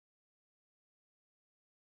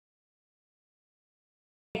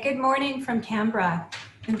Good morning from Canberra,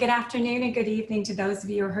 and good afternoon and good evening to those of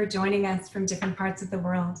you who are joining us from different parts of the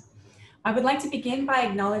world. I would like to begin by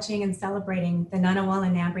acknowledging and celebrating the Ngunnawal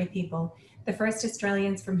and Ngambri people, the first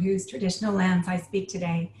Australians from whose traditional lands I speak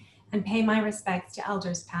today, and pay my respects to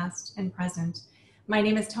elders past and present. My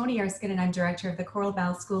name is Toni Erskine, and I'm director of the Coral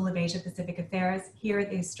Bell School of Asia Pacific Affairs here at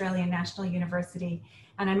the Australian National University,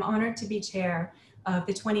 and I'm honored to be chair of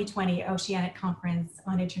the 2020 Oceanic Conference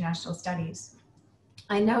on International Studies.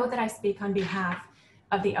 I know that I speak on behalf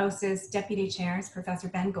of the OCIS Deputy Chairs, Professor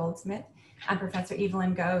Ben Goldsmith and Professor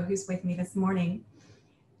Evelyn Go, who's with me this morning,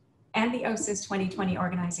 and the OCIS 2020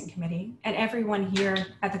 Organizing Committee, and everyone here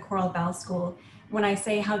at the Coral Bell School, when I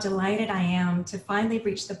say how delighted I am to finally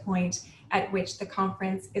reach the point at which the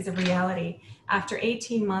conference is a reality after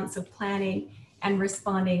 18 months of planning and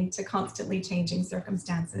responding to constantly changing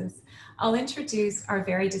circumstances. I'll introduce our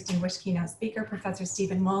very distinguished keynote speaker, Professor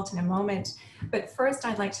Stephen Walt, in a moment, but first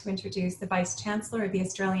I'd like to introduce the Vice-Chancellor of the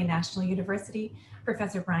Australian National University,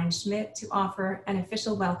 Professor Brian Schmidt, to offer an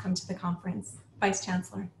official welcome to the conference.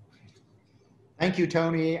 Vice-Chancellor. Thank you,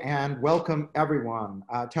 Toni, and welcome everyone.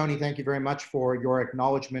 Toni, thank you very much for your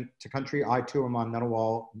acknowledgement to country. I too am on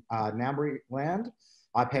Ngunnawal Ngambri land.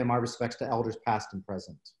 I pay my respects to elders past and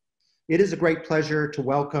present. It is a great pleasure to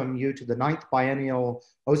welcome you to the 9th Biennial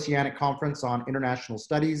Oceanic Conference on International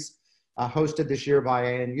Studies, hosted this year by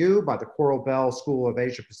ANU, by the Coral Bell School of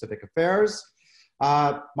Asia Pacific Affairs.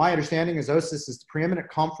 My understanding is OCIS is the preeminent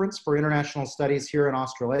conference for international studies here in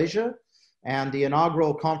Australasia, and the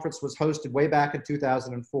inaugural conference was hosted way back in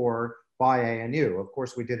 2004 by ANU. Of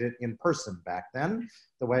course, we did it in person back then,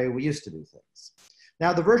 the way we used to do things.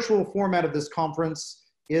 Now, the virtual format of this conference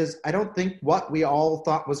is, I don't think, what we all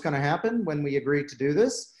thought was going to happen when we agreed to do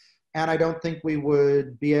this. And I don't think we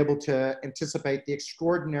would be able to anticipate the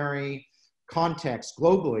extraordinary context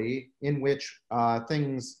globally in which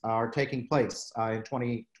things are taking place in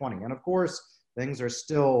 2020. And of course, things are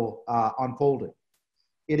still unfolding.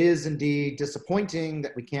 It is indeed disappointing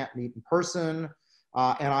that we can't meet in person,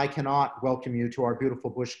 and I cannot welcome you to our beautiful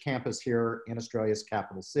Bush campus here in Australia's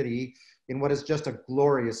capital city in what is just a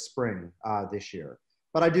glorious spring this year.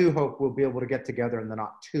 But I do hope we'll be able to get together in the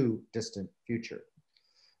not too distant future.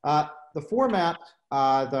 The format,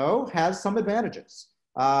 though, has some advantages.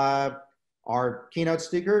 Our keynote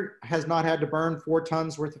speaker has not had to burn 4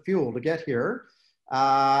 tons worth of fuel to get here.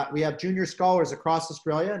 We have junior scholars across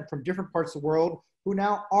Australia and from different parts of the world who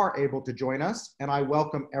now are able to join us, and I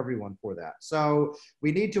welcome everyone for that. So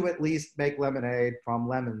we need to at least make lemonade from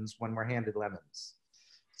lemons when we're handed lemons.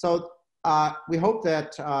 So we hope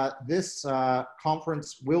that this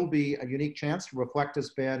conference will be a unique chance to reflect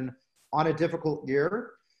as been on a difficult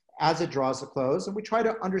year as it draws a close, and we try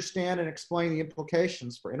to understand and explain the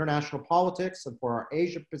implications for international politics and for our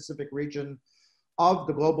Asia-Pacific region of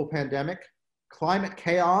the global pandemic, climate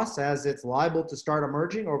chaos as it's liable to start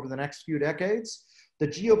emerging over the next few decades, the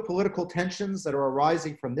geopolitical tensions that are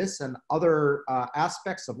arising from this and other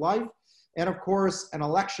aspects of life, and of course, an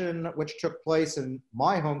election which took place in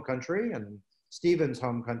my home country and Stephen's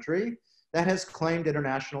home country that has claimed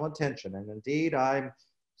international attention. And indeed, I'm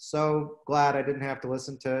so glad I didn't have to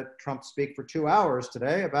listen to Trump speak for 2 hours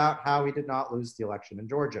today about how he did not lose the election in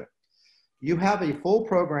Georgia. You have a full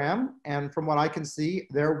program, and from what I can see,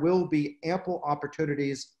 there will be ample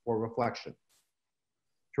opportunities for reflection.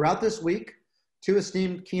 Throughout this week, 2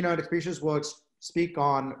 esteemed keynote speakers will speak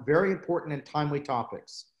on very important and timely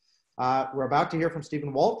topics. We're about to hear from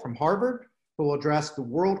Stephen Walt from Harvard, who will address the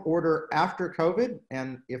world order after COVID.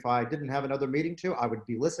 And if I didn't have another meeting to, I would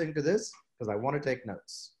be listening to this because I want to take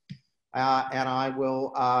notes. And I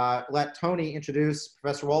will let Toni introduce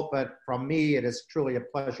Professor Walt, but from me, it is truly a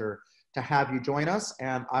pleasure to have you join us.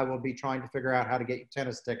 And I will be trying to figure out how to get you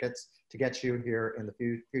tennis tickets to get you here in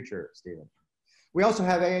the future, Stephen. We also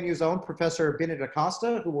have ANU's own Professor Benedict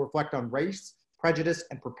Acosta, who will reflect on race, prejudice,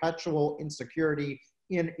 and perpetual insecurity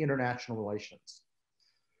in international relations.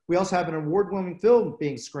 We also have an award-winning film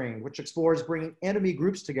being screened, which explores bringing enemy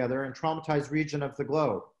groups together in a traumatized region of the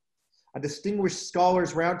globe. A distinguished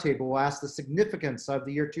scholars roundtable will ask the significance of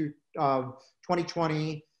the year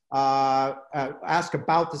 2020, ask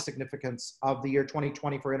about the significance of the year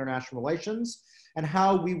 2020 for international relations and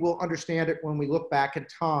how we will understand it when we look back at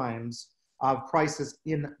times of crisis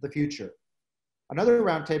in the future. Another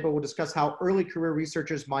roundtable will discuss how early career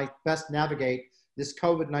researchers might best navigate this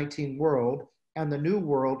COVID-19 world and the new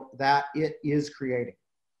world that it is creating.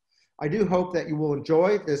 I do hope that you will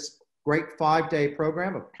enjoy this great 5-day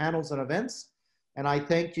program of panels and events, and I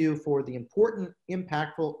thank you for the important,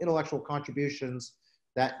 impactful intellectual contributions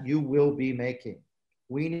that you will be making.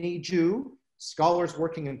 We need you, scholars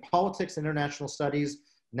working in politics and international studies,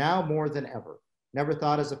 now more than ever. Never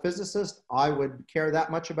thought as a physicist I would care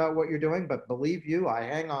that much about what you're doing, but believe you, I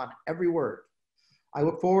hang on every word. I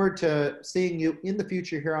look forward to seeing you in the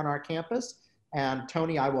future here on our campus. And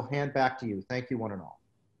Toni, I will hand back to you. Thank you, one and all.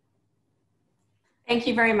 Thank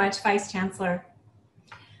you very much, Vice-Chancellor.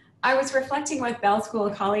 I was reflecting with Bell School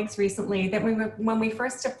colleagues recently that when we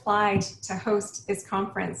first applied to host this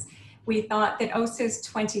conference, we thought that OCIS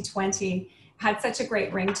 2020 had such a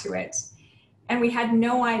great ring to it. And we had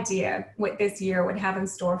no idea what this year would have in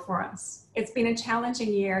store for us. It's been a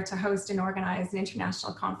challenging year to host and organize an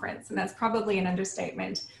international conference, and that's probably an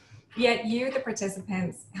understatement. Yet you, the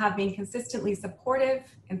participants, have been consistently supportive,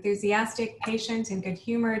 enthusiastic, patient, and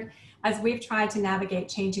good-humored as we've tried to navigate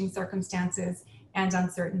changing circumstances and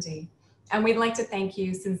uncertainty. And we'd like to thank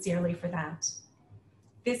you sincerely for that.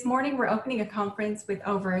 This morning, we're opening a conference with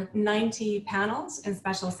over 90 panels and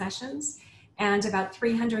special sessions and about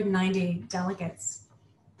 390 delegates.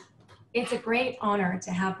 It's a great honor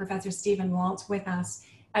to have Professor Stephen Walt with us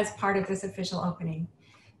as part of this official opening.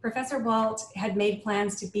 Professor Walt had made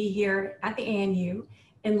plans to be here at the ANU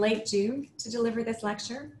in late June to deliver this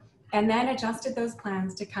lecture, and then adjusted those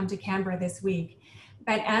plans to come to Canberra this week.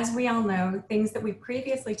 But as we all know, things that we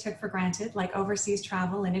previously took for granted, like overseas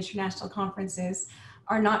travel and international conferences,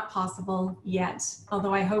 are not possible yet,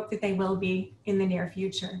 although I hope that they will be in the near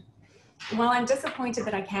future. While I'm disappointed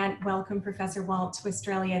that I can't welcome Professor Walt to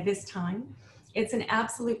Australia this time, it's an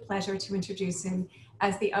absolute pleasure to introduce him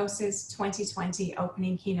as the OCIS 2020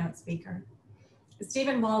 opening keynote speaker.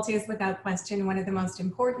 Stephen Walt is without question one of the most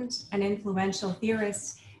important and influential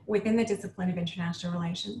theorists within the discipline of international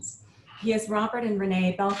relations. He is Robert and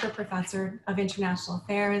Renee Belfer Professor of International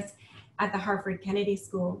Affairs at the Harvard Kennedy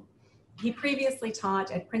School. He previously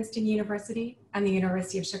taught at Princeton University and the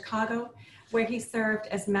University of Chicago, where he served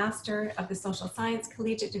as Master of the Social Science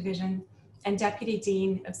Collegiate Division and Deputy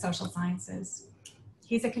Dean of Social Sciences.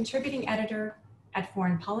 He's a contributing editor at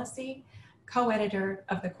Foreign Policy, co-editor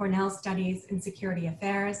of the Cornell Studies in Security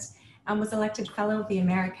Affairs, and was elected Fellow of the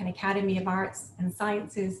American Academy of Arts and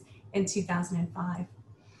Sciences in 2005.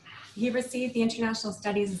 He received the International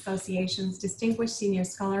Studies Association's Distinguished Senior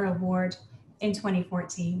Scholar Award in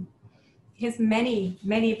 2014. His many,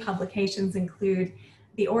 many publications include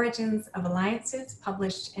The Origins of Alliances,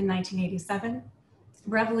 published in 1987,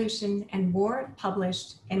 Revolution and War,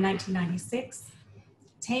 published in 1996,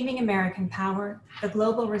 Taming American Power, The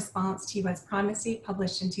Global Response to U.S. Primacy,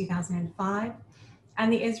 published in 2005,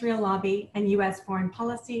 and The Israel Lobby and U.S. Foreign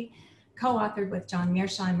Policy, co-authored with John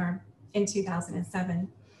Mearsheimer in 2007.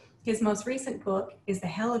 His most recent book is The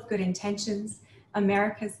Hell of Good Intentions,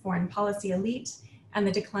 America's Foreign Policy Elite and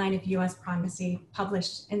the Decline of U.S. Primacy,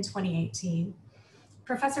 published in 2018.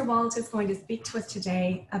 Professor Walt is going to speak to us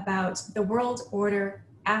today about the world order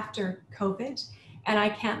after COVID, and I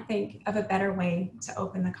can't think of a better way to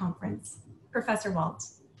open the conference. Professor Walt.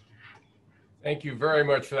 Thank you very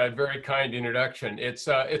much for that very kind introduction. It's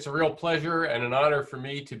a real pleasure and an honor for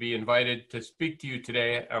me to be invited to speak to you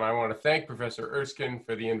today, and I want to thank Professor Erskine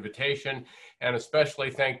for the invitation, and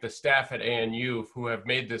especially thank the staff at ANU who have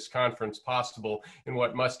made this conference possible in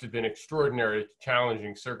what must have been extraordinary,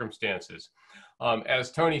 challenging circumstances.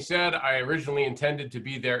 As Toni said, I originally intended to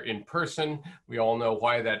be there in person. We all know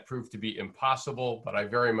why that proved to be impossible, but I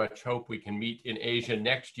very much hope we can meet in Asia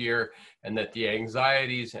next year and that the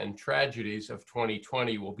anxieties and tragedies of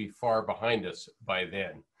 2020 will be far behind us by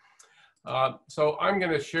then. So I'm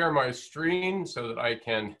going to share my screen so that I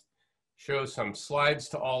can show some slides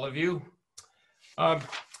to all of you.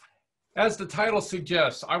 As the title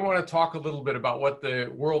suggests, I want to talk a little bit about what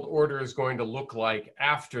the world order is going to look like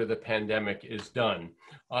after the pandemic is done.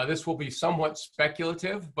 This will be somewhat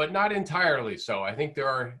speculative, but not entirely so. I think there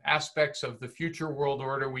are aspects of the future world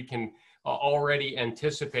order we can already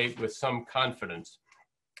anticipate with some confidence.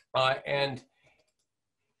 And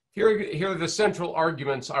here are the central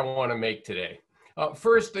arguments I want to make today.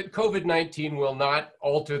 First, that COVID-19 will not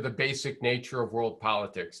alter the basic nature of world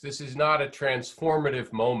politics. This is not a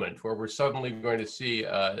transformative moment where we're suddenly going to see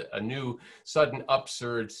a new sudden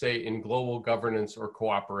upsurge, say, in global governance or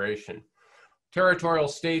cooperation. Territorial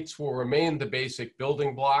states will remain the basic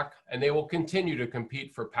building block, and they will continue to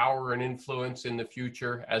compete for power and influence in the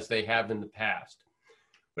future as they have in the past.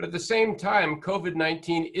 But at the same time,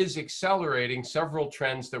 COVID-19 is accelerating several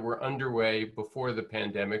trends that were underway before the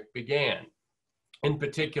pandemic began. In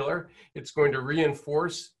particular, it's going to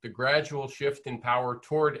reinforce the gradual shift in power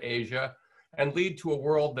toward Asia and lead to a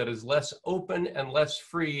world that is less open and less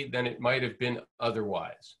free than it might have been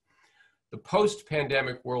otherwise. The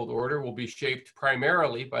post-pandemic world order will be shaped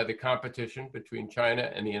primarily by the competition between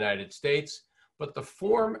China and the United States, but the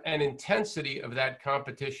form and intensity of that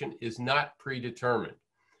competition is not predetermined.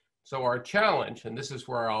 So our challenge, and this is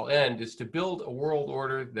where I'll end, is to build a world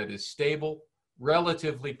order that is stable,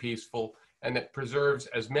 relatively peaceful, and that preserves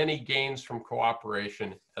as many gains from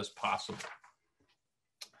cooperation as possible.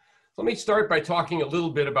 Let me start by talking a little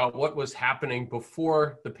bit about what was happening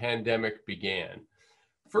before the pandemic began.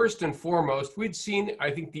 First and foremost, we'd seen, I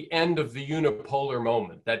think, the end of the unipolar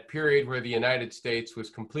moment, that period where the United States was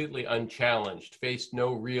completely unchallenged, faced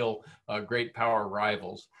no real great power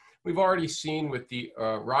rivals. We've already seen with the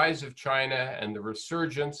rise of China and the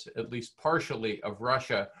resurgence, at least partially, of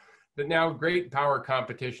Russia, that now great power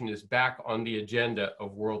competition is back on the agenda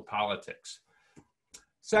of world politics.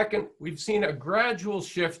 Second, we've seen a gradual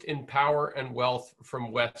shift in power and wealth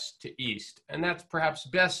from west to east, and that's perhaps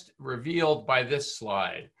best revealed by this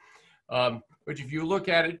slide, which if you look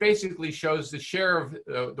at it, basically shows the share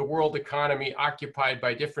of the world economy occupied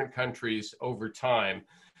by different countries over time.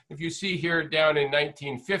 If you see here down in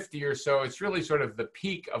 1950 or so, it's really sort of the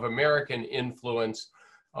peak of American influence.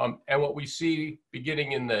 And what we see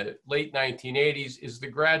beginning in the late 1980s is the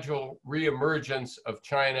gradual reemergence of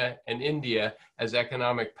China and India as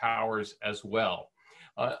economic powers as well.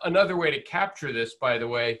 Another way to capture this, by the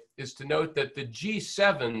way, is to note that the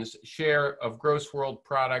G7's share of gross world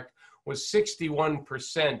product was 61%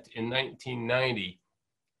 in 1990.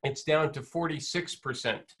 It's down to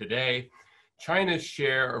 46% today. China's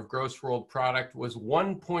share of gross world product was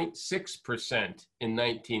 1.6% in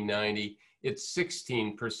 1990. It's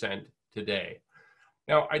 16% today.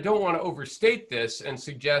 Now, I don't want to overstate this and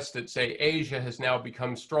suggest that, say, Asia has now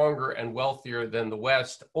become stronger and wealthier than the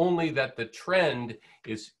West, only that the trend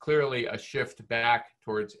is clearly a shift back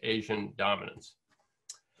towards Asian dominance.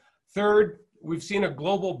 Third, we've seen a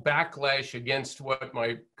global backlash against what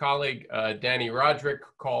my colleague Danny Roderick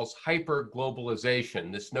calls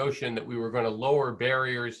hyper-globalization, this notion that we were going to lower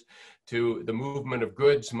barriers to the movement of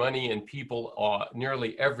goods, money, and people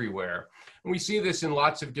nearly everywhere. And we see this in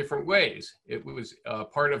lots of different ways. It was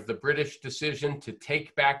part of the British decision to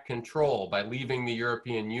take back control by leaving the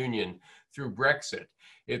European Union through Brexit.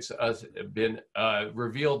 It's been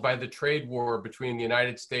revealed by the trade war between the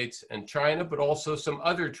United States and China, but also some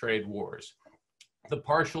other trade wars. The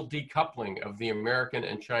partial decoupling of the American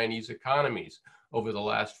and Chinese economies over the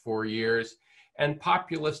last 4 years, and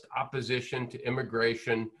populist opposition to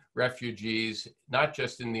immigration, refugees, not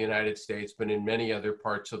just in the United States, but in many other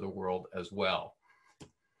parts of the world as well.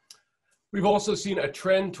 We've also seen a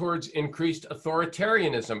trend towards increased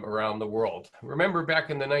authoritarianism around the world. Remember, back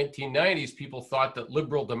in the 1990s, people thought that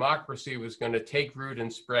liberal democracy was going to take root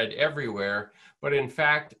and spread everywhere. But in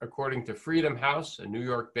fact, according to Freedom House, a New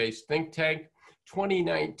York-based think tank,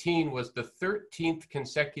 2019 was the 13th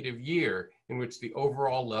consecutive year in which the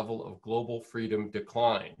overall level of global freedom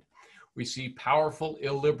declined. We see powerful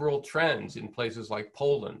illiberal trends in places like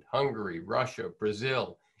Poland, Hungary, Russia,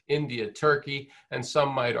 Brazil, India, Turkey, and some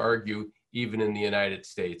might argue even in the United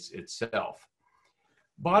States itself.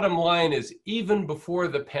 Bottom line is, even before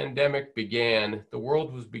the pandemic began, the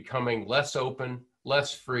world was becoming less open,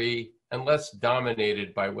 less free, and less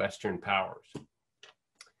dominated by Western powers.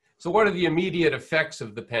 So what are the immediate effects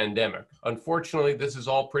of the pandemic? Unfortunately, this is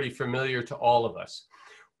all pretty familiar to all of us.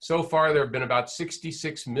 So far, there have been about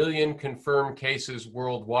 66 million confirmed cases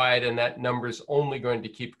worldwide, and that number is only going to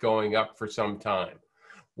keep going up for some time.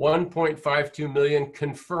 1.52 million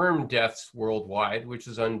confirmed deaths worldwide, which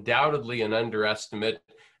is undoubtedly an underestimate,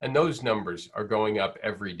 and those numbers are going up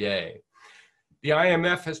every day. The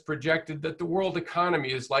IMF has projected that the world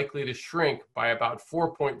economy is likely to shrink by about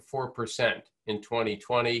 4.4% in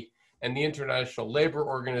 2020, and the International Labor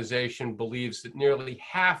Organization believes that nearly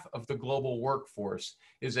half of the global workforce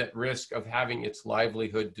is at risk of having its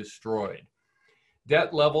livelihood destroyed.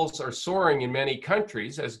 Debt levels are soaring in many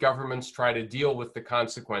countries as governments try to deal with the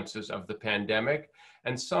consequences of the pandemic,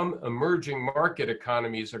 and some emerging market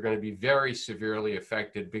economies are going to be very severely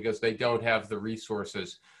affected because they don't have the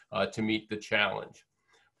resources to meet the challenge.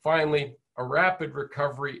 Finally, a rapid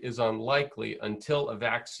recovery is unlikely until a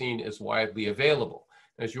vaccine is widely available.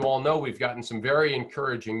 As you all know, we've gotten some very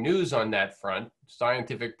encouraging news on that front.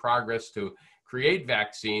 Scientific progress to create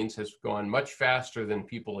vaccines has gone much faster than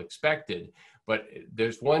people expected. But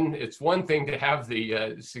it's one thing to have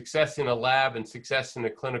the success in a lab and success in a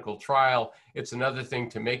clinical trial. It's another thing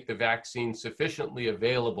to make the vaccine sufficiently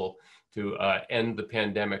available to end the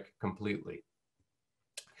pandemic completely.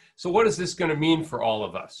 So what is this going to mean for all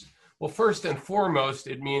of us? Well, first and foremost,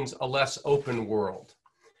 it means a less open world.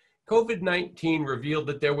 COVID-19 revealed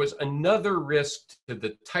that there was another risk to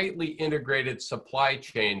the tightly integrated supply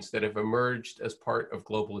chains that have emerged as part of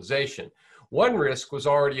globalization. One risk was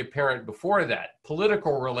already apparent before that.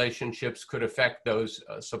 Political relationships could affect those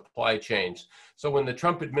supply chains. So when the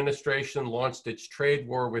Trump administration launched its trade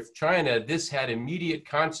war with China, this had immediate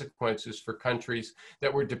consequences for countries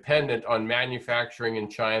that were dependent on manufacturing in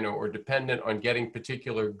China or dependent on getting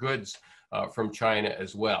particular goods from China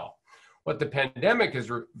as well. What the pandemic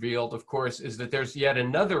has revealed, of course, is that there's yet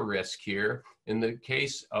another risk here. In the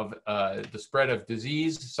case of the spread of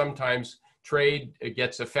disease, sometimes trade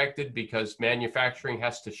gets affected because manufacturing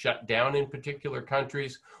has to shut down in particular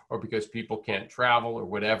countries or because people can't travel or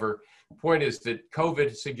whatever. The point is that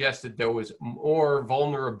COVID suggested there was more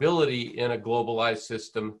vulnerability in a globalized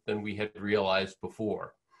system than we had realized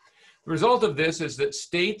before. The result of this is that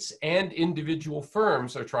states and individual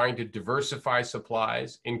firms are trying to diversify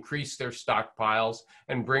supplies, increase their stockpiles,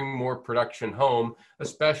 and bring more production home,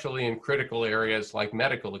 especially in critical areas like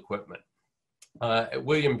medical equipment.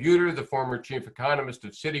 William Buter, the former chief economist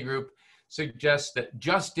of Citigroup, suggests that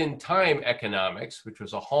just-in-time economics, which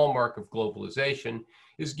was a hallmark of globalization,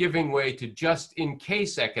 is giving way to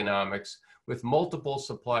just-in-case economics with multiple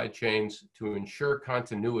supply chains to ensure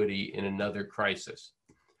continuity in another crisis.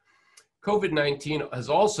 COVID-19 has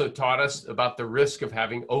also taught us about the risk of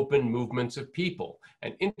having open movements of people,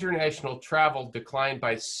 and international travel declined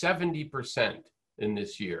by 70% in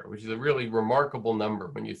this year, which is a really remarkable number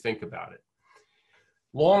when you think about it.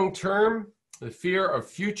 Long term, the fear of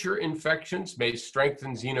future infections may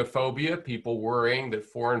strengthen xenophobia, people worrying that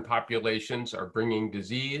foreign populations are bringing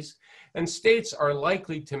disease, and states are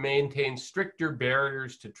likely to maintain stricter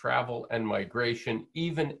barriers to travel and migration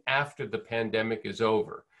even after the pandemic is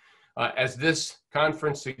over. As this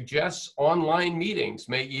conference suggests, online meetings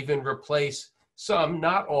may even replace some,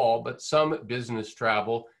 not all, but some business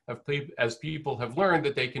travel, as people have learned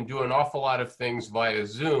that they can do an awful lot of things via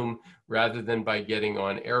Zoom rather than by getting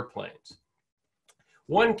on airplanes.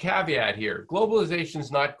 One caveat here, globalization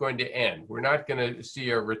is not going to end. We're not going to see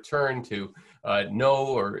a return to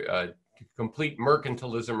complete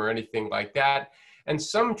mercantilism or anything like that. And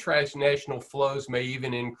some transnational flows may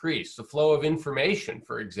even increase. The flow of information,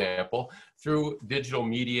 for example, through digital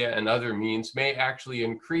media and other means may actually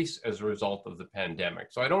increase as a result of the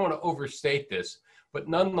pandemic. So I don't want to overstate this, but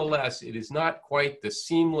nonetheless, it is not quite the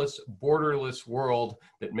seamless, borderless world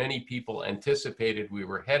that many people anticipated we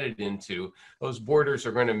were headed into. Those borders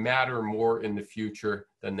are going to matter more in the future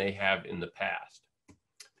than they have in the past.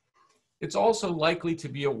 It's also likely to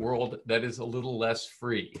be a world that is a little less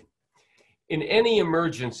free. In any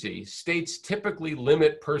emergency, states typically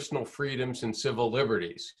limit personal freedoms and civil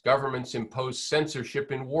liberties. Governments impose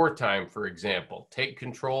censorship in wartime, for example, take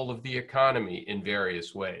control of the economy in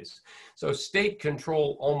various ways. So state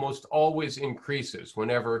control almost always increases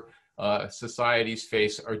whenever societies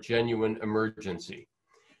face a genuine emergency.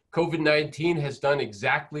 COVID-19 has done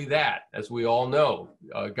exactly that, as we all know.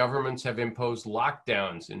 Governments have imposed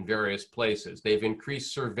lockdowns in various places. They've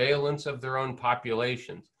increased surveillance of their own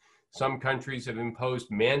populations. Some countries have imposed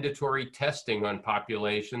mandatory testing on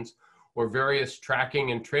populations or various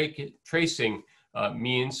tracking and tracing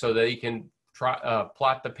means so they can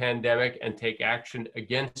plot the pandemic and take action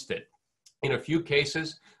against it. In a few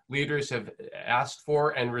cases, leaders have asked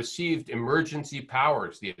for and received emergency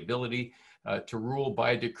powers, the ability to rule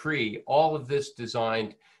by decree, all of this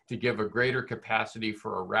designed to give a greater capacity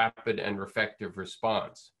for a rapid and effective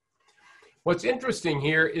response. What's interesting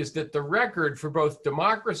here is that the record for both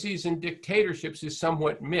democracies and dictatorships is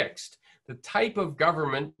somewhat mixed. The type of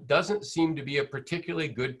government doesn't seem to be a particularly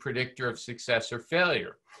good predictor of success or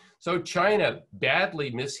failure. So China badly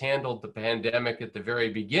mishandled the pandemic at the very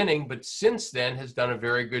beginning, but since then has done a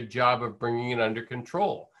very good job of bringing it under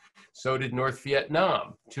control. So did North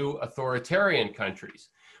Vietnam, two authoritarian countries.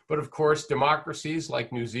 But of course, democracies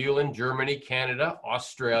like New Zealand, Germany, Canada,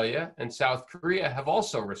 Australia, and South Korea have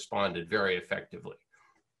also responded very effectively.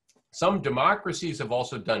 Some democracies have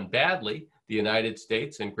also done badly, the United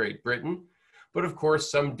States and Great Britain, but of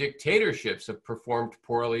course, some dictatorships have performed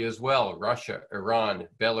poorly as well, Russia, Iran,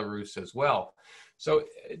 Belarus as well. So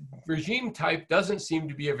regime type doesn't seem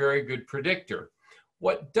to be a very good predictor.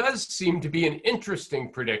 What does seem to be an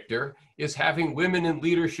interesting predictor is having women in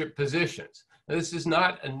leadership positions. Now, this is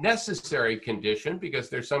not a necessary condition because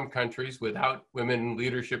there's some countries without women in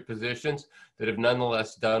leadership positions that have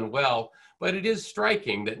nonetheless done well, but it is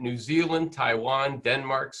striking that New Zealand, Taiwan,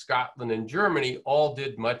 Denmark, Scotland, and Germany all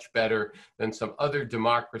did much better than some other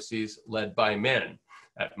democracies led by men.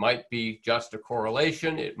 That might be just a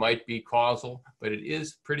correlation, it might be causal, but it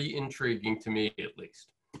is pretty intriguing to me at least.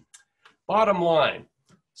 Bottom line,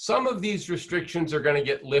 Some of these restrictions are going to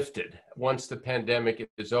get lifted once the pandemic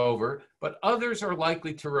is over, but others are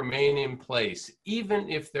likely to remain in place, even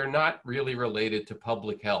if they're not really related to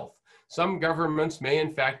public health. Some governments may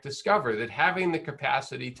in fact discover that having the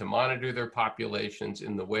capacity to monitor their populations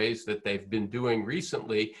in the ways that they've been doing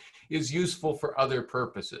recently is useful for other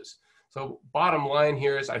purposes. So bottom line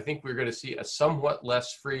here is I think we're going to see a somewhat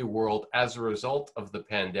less free world as a result of the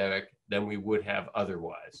pandemic than we would have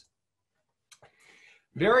otherwise.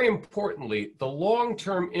 Very importantly, the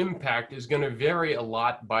long-term impact is going to vary a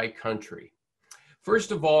lot by country.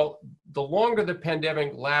 First of all, the longer the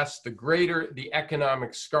pandemic lasts, the greater the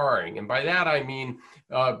economic scarring. And by that, I mean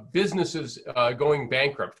businesses going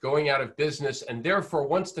bankrupt, going out of business. And therefore,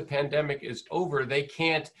 once the pandemic is over, they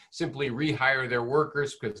can't simply rehire their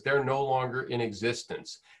workers because they're no longer in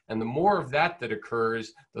existence. And the more of that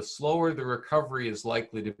occurs, the slower the recovery is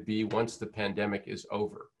likely to be once the pandemic is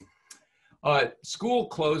over. School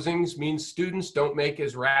closings means students don't make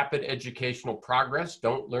as rapid educational progress,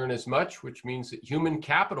 don't learn as much, which means that human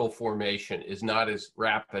capital formation is not as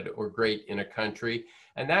rapid or great in a country,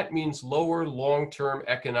 and that means lower long-term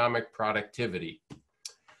economic productivity.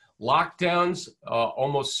 Lockdowns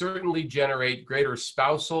almost certainly generate greater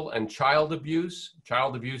spousal and child abuse.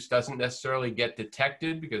 Child abuse doesn't necessarily get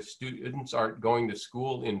detected because students aren't going to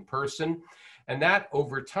school in person. And that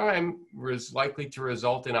over time is likely to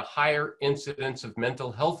result in a higher incidence of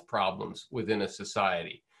mental health problems within a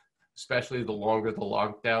society, especially the longer the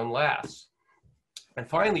lockdown lasts. And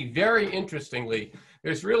finally, very interestingly,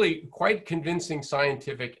 there's really quite convincing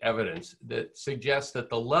scientific evidence that suggests that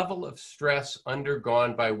the level of stress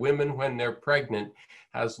undergone by women when they're pregnant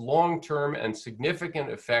has long-term and significant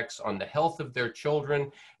effects on the health of their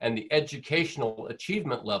children and the educational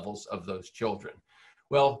achievement levels of those children.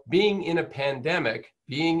 Well, being in a pandemic,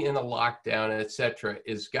 being in a lockdown, etc.,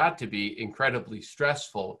 is got to be incredibly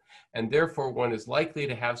stressful, and therefore one is likely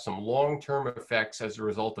to have some long-term effects as a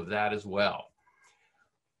result of that as well.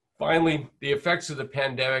 Finally, the effects of the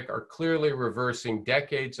pandemic are clearly reversing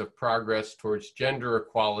decades of progress towards gender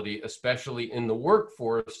equality, especially in the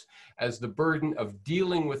workforce, as the burden of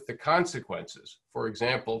dealing with the consequences, for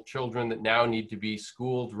example, children that now need to be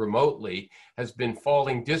schooled remotely, has been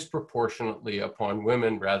falling disproportionately upon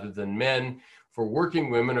women rather than men. For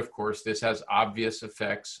working women, of course, this has obvious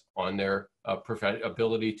effects on their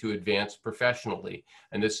ability to advance professionally,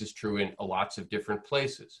 and this is true in lots of different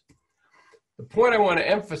places. The point I want to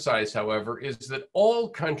emphasize, however, is that all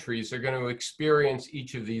countries are going to experience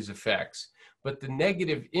each of these effects, but the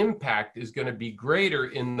negative impact is going to be greater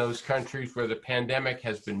in those countries where the pandemic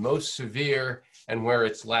has been most severe and where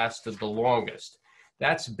it's lasted the longest.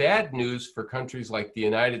 That's bad news for countries like the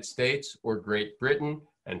United States or Great Britain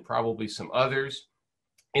and probably some others.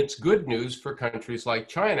 It's good news for countries like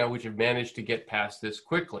China, which have managed to get past this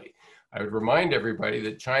quickly. I would remind everybody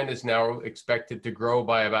that China is now expected to grow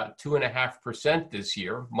by about 2.5% this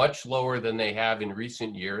year, much lower than they have in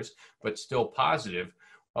recent years, but still positive,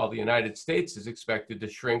 while the United States is expected to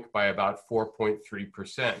shrink by about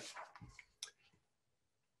 4.3%.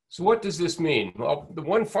 So what does this mean? Well, the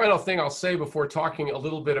one final thing I'll say before talking a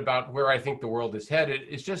little bit about where I think the world is headed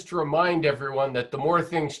is just to remind everyone that the more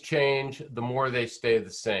things change, the more they stay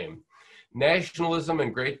the same. Nationalism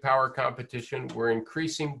and great power competition were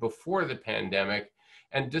increasing before the pandemic,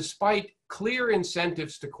 and despite clear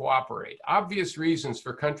incentives to cooperate, obvious reasons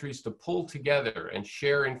for countries to pull together and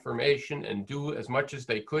share information and do as much as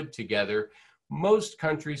they could together, most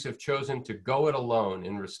countries have chosen to go it alone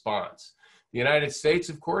in response. The United States,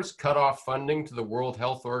 of course, cut off funding to the World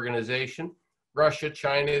Health Organization. Russia,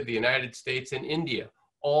 China, the United States, and India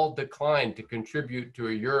all declined to contribute to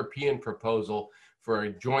a European proposal for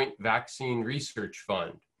a joint vaccine research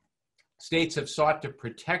fund. States have sought to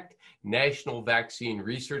protect national vaccine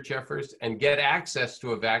research efforts and get access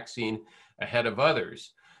to a vaccine ahead of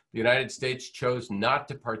others. The United States chose not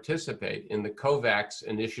to participate in the COVAX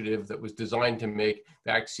initiative that was designed to make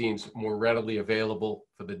vaccines more readily available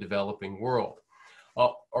for the developing world.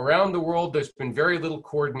 Around the world, there's been very little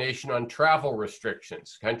coordination on travel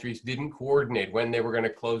restrictions. Countries didn't coordinate when they were going to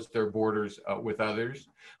close their borders with others.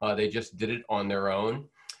 They just did it on their own.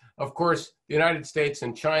 Of course, the United States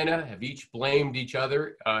and China have each blamed each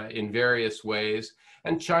other in various ways,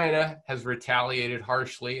 and China has retaliated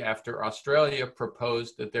harshly after Australia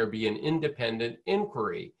proposed that there be an independent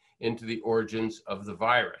inquiry into the origins of the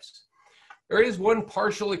virus. There is one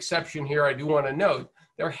partial exception here I do want to note.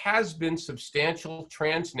 There has been substantial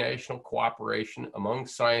transnational cooperation among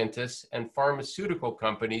scientists and pharmaceutical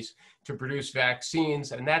companies to produce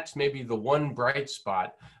vaccines, and that's maybe the one bright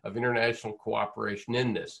spot of international cooperation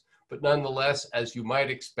in this. but nonetheless, as you might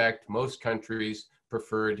expect, most countries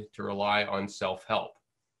preferred to rely on self-help.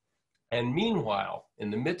 And meanwhile, in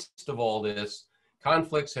the midst of all this,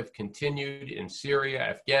 conflicts have continued in Syria,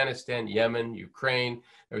 Afghanistan, Yemen, Ukraine.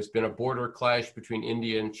 There's been a border clash between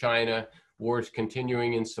India and China, wars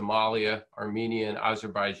continuing in Somalia, Armenia and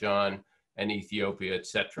Azerbaijan, and Ethiopia,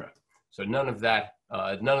 etc. So none of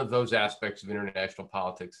those aspects of international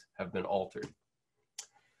politics have been altered.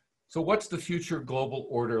 So what's the future global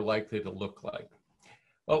order likely to look like?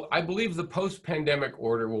 Well, I believe the post-pandemic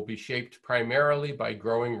order will be shaped primarily by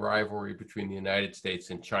growing rivalry between the United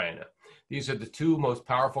States and China. These are the two most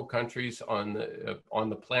powerful countries on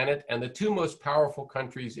the planet, and the two most powerful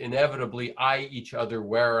countries inevitably eye each other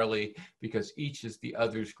warily because each is the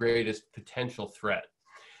other's greatest potential threat.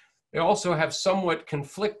 They also have somewhat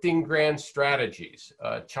conflicting grand strategies.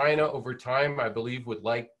 China, over time, I believe, would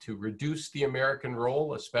like to reduce the American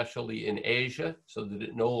role, especially in Asia, so that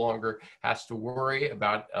it no longer has to worry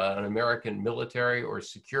about an American military or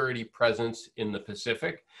security presence in the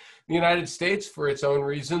Pacific. The United States, for its own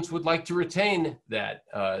reasons, would like to retain that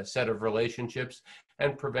set of relationships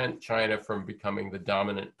and prevent China from becoming the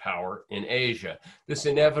dominant power in Asia. This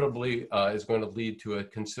inevitably is going to lead to a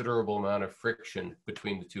considerable amount of friction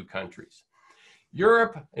between the two countries.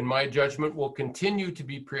 Europe, in my judgment, will continue to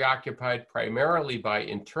be preoccupied primarily by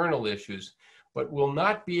internal issues, but will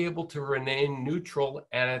not be able to remain neutral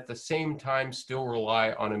and at the same time still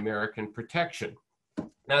rely on American protection.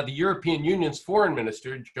 Now, the European Union's foreign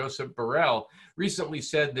minister, Josep Borrell, recently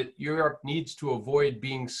said that Europe needs to avoid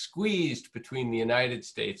being squeezed between the United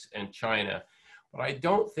States and China. But I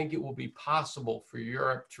don't think it will be possible for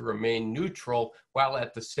Europe to remain neutral while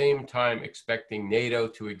at the same time expecting NATO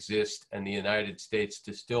to exist and the United States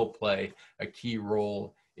to still play a key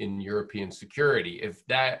role in European security.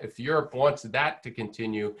 If Europe wants that to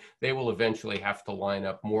continue, they will eventually have to line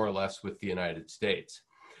up more or less with the United States.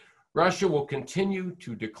 Russia will continue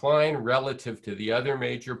to decline relative to the other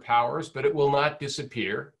major powers, but it will not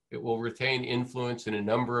disappear. It will retain influence in a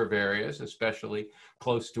number of areas, especially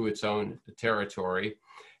close to its own territory.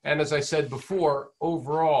 And as I said before,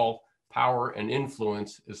 overall power and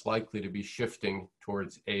influence is likely to be shifting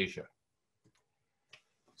towards Asia.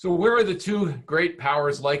 So where are the two great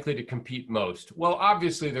powers likely to compete most? Well,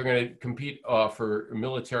 obviously they're going to compete for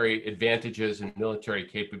military advantages and military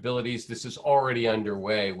capabilities. This is already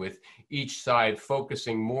underway with each side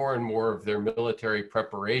focusing more and more of their military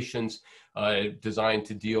preparations designed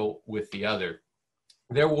to deal with the other.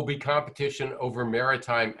 There will be competition over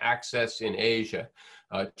maritime access in Asia.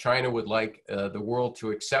 China would like the world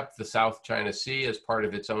to accept the South China Sea as part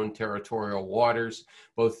of its own territorial waters.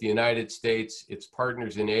 Both the United States, its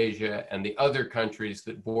partners in Asia, and the other countries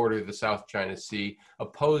that border the South China Sea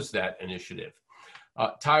oppose that initiative.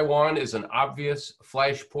 Taiwan is an obvious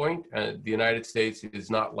flashpoint. The United States is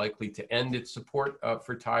not likely to end its support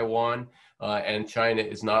for Taiwan, and China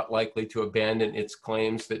is not likely to abandon its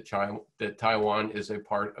claims that Taiwan is a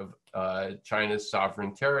part of China's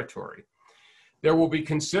sovereign territory. There will be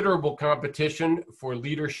considerable competition for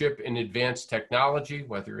leadership in advanced technology,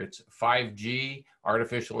 whether it's 5G,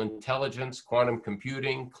 artificial intelligence, quantum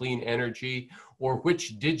computing, clean energy, or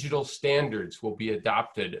which digital standards will be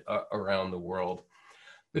adopted around the world.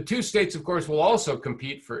 The two states, of course, will also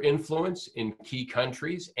compete for influence in key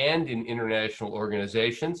countries and in international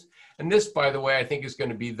organizations. And this, by the way, I think is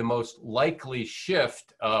going to be the most likely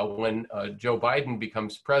shift when Joe Biden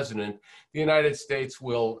becomes president. The United States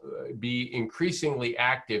will be increasingly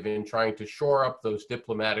active in trying to shore up those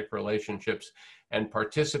diplomatic relationships and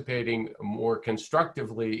participating more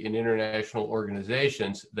constructively in international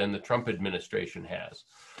organizations than the Trump administration has.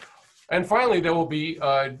 And finally, there will be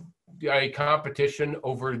a competition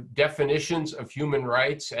over definitions of human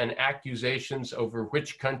rights and accusations over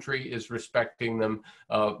which country is respecting them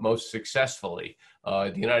most successfully.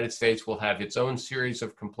 The United States will have its own series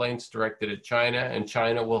of complaints directed at China, and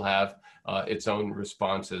China will have its own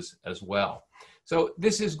responses as well. So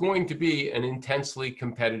this is going to be an intensely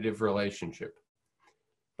competitive relationship.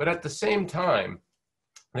 But at the same time,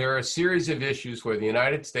 there are a series of issues where the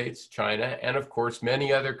United States, China, and of course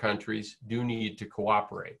many other countries do need to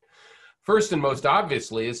cooperate. First and most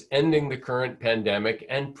obviously is ending the current pandemic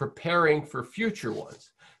and preparing for future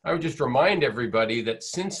ones. I would just remind everybody that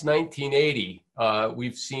since 1980,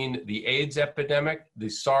 we've seen the AIDS epidemic, the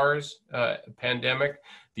SARS pandemic,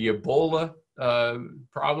 the Ebola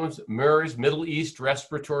problems, MERS, Middle East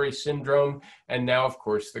respiratory syndrome, and now, of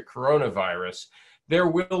course, the coronavirus. There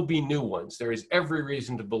will be new ones. There is every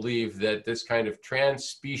reason to believe that this kind of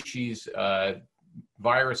trans-species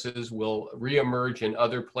viruses will reemerge in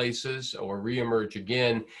other places or reemerge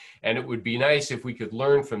again. And it would be nice if we could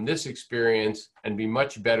learn from this experience and be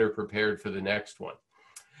much better prepared for the next one.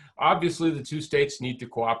 Obviously, the two states need to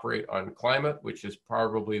cooperate on climate, which is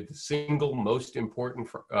probably the single most important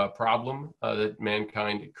problem that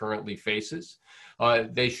mankind currently faces.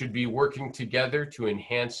 They should be working together to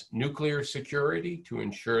enhance nuclear security, to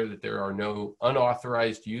ensure that there are no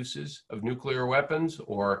unauthorized uses of nuclear weapons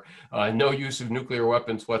or no use of nuclear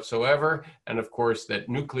weapons whatsoever. And of course, that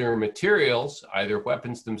nuclear materials, either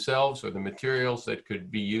weapons themselves or the materials that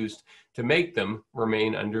could be used to make them,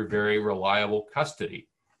 remain under very reliable custody.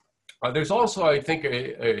 There's also, I think,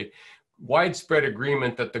 a widespread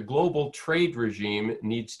agreement that the global trade regime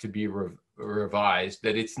needs to be revised,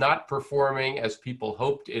 that it's not performing as people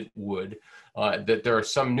hoped it would, that there are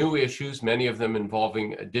some new issues, many of them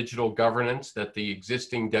involving digital governance, that the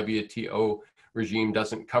existing WTO regime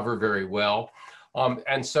doesn't cover very well.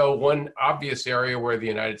 And so one obvious area where the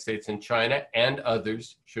United States and China and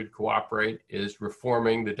others should cooperate is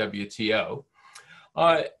reforming the WTO.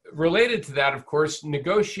 Related to that, of course,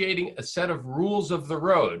 negotiating a set of rules of the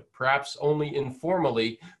road, perhaps only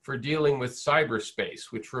informally, for dealing with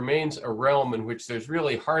cyberspace, which remains a realm in which there's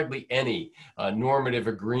really hardly any normative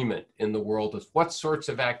agreement in the world as what sorts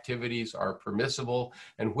of activities are permissible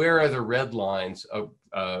and where are the red lines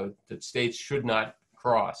that states should not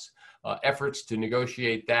cross. Efforts to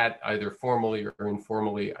negotiate that either formally or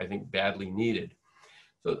informally, I think, badly needed.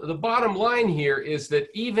 So the bottom line here is that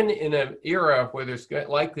even in an era where there's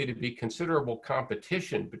likely to be considerable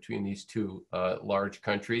competition between these two large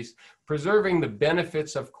countries, preserving the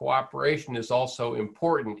benefits of cooperation is also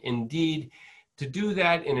important. Indeed, to do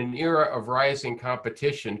that in an era of rising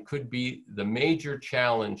competition could be the major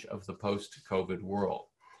challenge of the post-COVID world.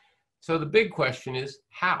 So the big question is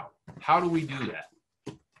how? How do we do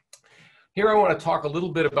that? Here I want to talk a little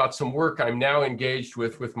bit about some work I'm now engaged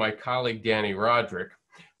with my colleague Danny Roderick.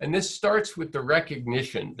 And this starts with the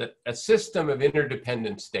recognition that a system of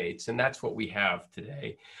interdependent states, and that's what we have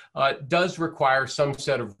today, does require some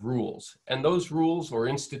set of rules. And those rules or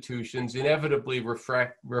institutions inevitably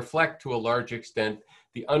reflect to a large extent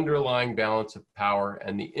the underlying balance of power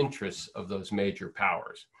and the interests of those major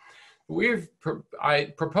powers.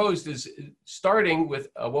 I proposed is starting with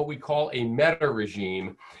what we call a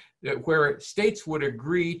meta-regime, where states would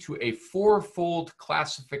agree to a fourfold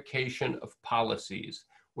classification of policies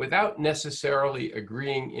without necessarily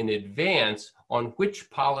agreeing in advance on which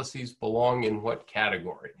policies belong in what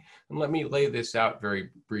category. And let me lay this out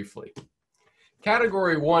very briefly.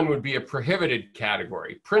 Category 1 would be a prohibited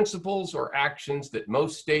category, principles or actions that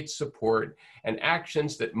most states support and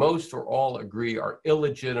actions that most or all agree are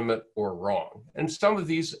illegitimate or wrong. And some of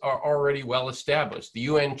these are already well established. The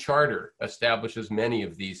UN Charter establishes many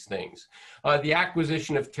of these things. The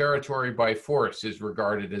acquisition of territory by force is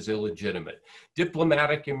regarded as illegitimate.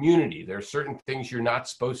 Diplomatic immunity, there are certain things you're not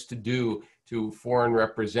supposed to do to foreign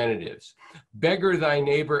representatives. Beggar thy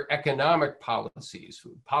neighbor economic policies,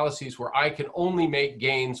 policies where I can only make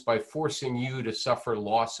gains by forcing you to suffer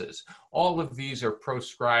losses. All of these are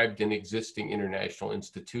proscribed in existing international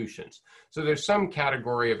institutions. So there's some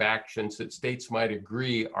category of actions that states might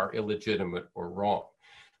agree are illegitimate or wrong.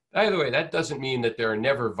 By the way, that doesn't mean that there are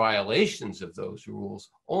never violations of those rules,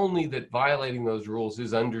 only that violating those rules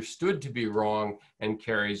is understood to be wrong and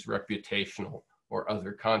carries reputational or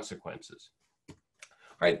other consequences.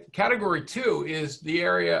 All right, category 2 is the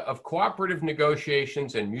area of cooperative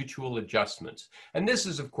negotiations and mutual adjustments. And this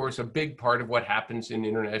is, of course, a big part of what happens in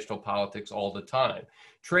international politics all the time.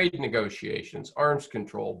 Trade negotiations, arms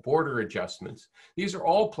control, border adjustments. These are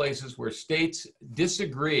all places where states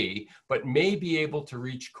disagree, but may be able to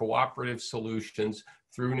reach cooperative solutions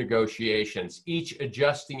through negotiations, each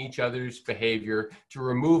adjusting each other's behavior to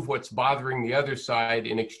remove what's bothering the other side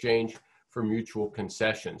in exchange for mutual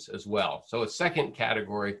concessions as well. So a second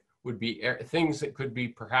category would be things that could be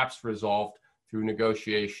perhaps resolved through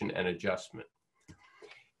negotiation and adjustment.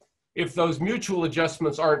 If those mutual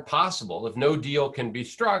adjustments aren't possible, if no deal can be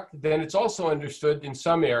struck, then it's also understood in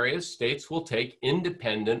some areas states will take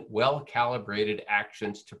independent, well-calibrated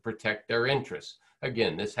actions to protect their interests.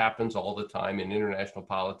 Again, this happens all the time in international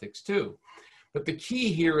politics too. But the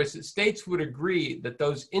key here is that states would agree that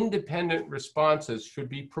those independent responses should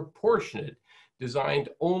be proportionate, designed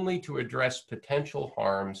only to address potential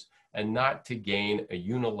harms and not to gain a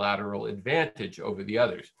unilateral advantage over the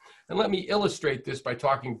others. And let me illustrate this by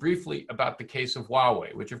talking briefly about the case of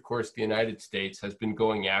Huawei, which of course the United States has been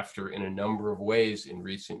going after in a number of ways in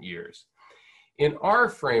recent years. In our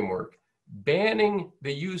framework, banning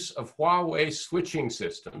the use of Huawei switching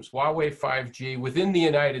systems, Huawei 5G within the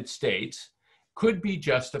United States, could be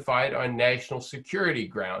justified on national security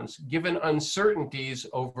grounds, given uncertainties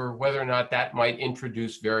over whether or not that might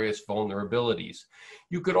introduce various vulnerabilities.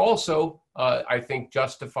 You could also, I think,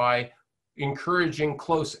 justify encouraging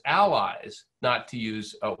close allies not to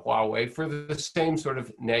use Huawei for the same sort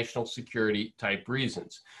of national security type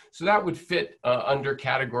reasons. So that would fit under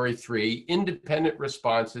category 3, independent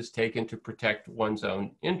responses taken to protect one's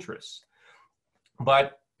own interests.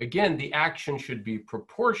 But again, the action should be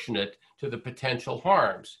proportionate to the potential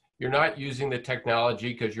harms. You're not using the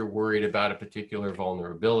technology because you're worried about a particular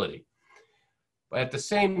vulnerability. But at the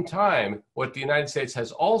same time, what the United States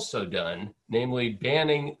has also done, namely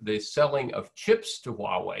banning the selling of chips to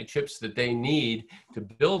Huawei, chips that they need to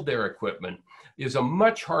build their equipment, is a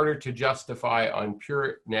much harder to justify on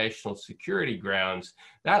pure national security grounds.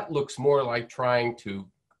 That looks more like trying to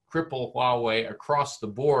cripple Huawei across the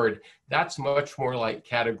board. That's much more like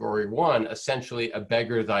category 1, essentially a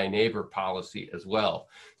beggar thy neighbor policy as well.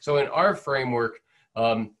 So in our framework,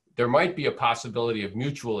 there might be a possibility of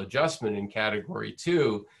mutual adjustment in category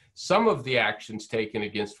 2. Some of the actions taken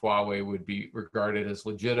against Huawei would be regarded as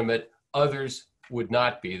legitimate. Others would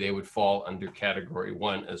not be. They would fall under category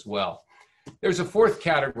 1 as well. There's a fourth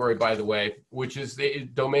category, by the way, which is the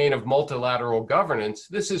domain of multilateral governance.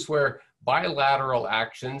 This is where bilateral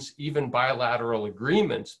actions, even bilateral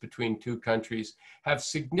agreements between two countries, have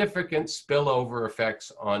significant spillover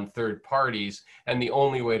effects on third parties, and the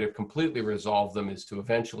only way to completely resolve them is to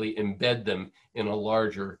eventually embed them in a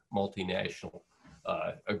larger multinational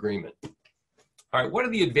agreement. All right, what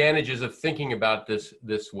are the advantages of thinking about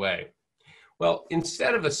this way? Well,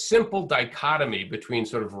 instead of a simple dichotomy between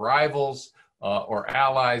sort of rivals or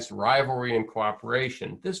allies, rivalry and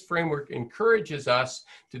cooperation, this framework encourages us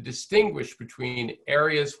to distinguish between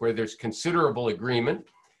areas where there's considerable agreement,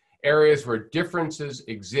 areas where differences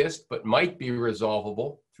exist but might be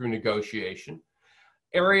resolvable through negotiation,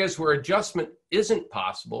 areas where adjustment isn't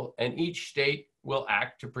possible and each state will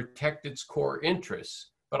act to protect its core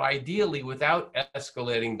interests, but ideally without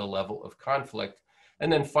escalating the level of conflict.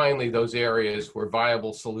 And then finally, those areas where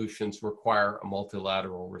viable solutions require a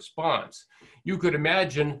multilateral response. You could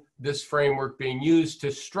imagine this framework being used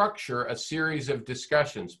to structure a series of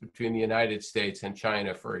discussions between the United States and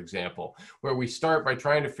China, for example, where we start by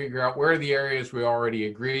trying to figure out where are the areas we already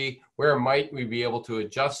agree, where might we be able to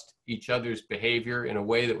adjust each other's behavior in a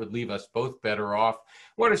way that would leave us both better off.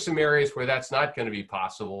 What are some areas where that's not going to be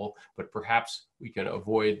possible, but perhaps we can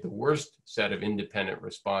avoid the worst set of independent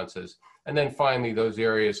responses? And then finally, those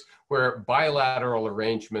areas where bilateral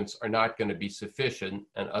arrangements are not going to be sufficient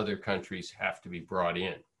and other countries have to be brought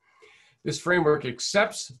in. This framework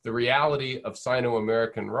accepts the reality of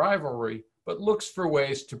Sino-American rivalry, but looks for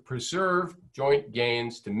ways to preserve joint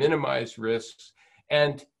gains, to minimize risks,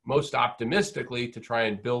 and most optimistically, to try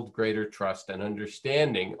and build greater trust and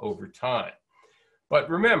understanding over time. But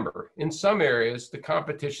remember, in some areas, the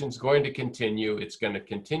competition is going to continue. It's going to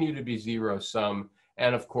continue to be zero-sum.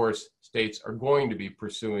 And of course, states are going to be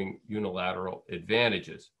pursuing unilateral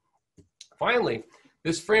advantages. Finally,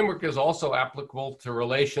 this framework is also applicable to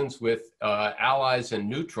relations with allies and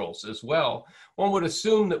neutrals as well. One would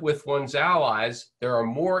assume that with one's allies, there are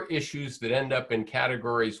more issues that end up in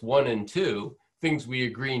categories 1 and 2, things we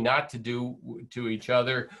agree not to do to each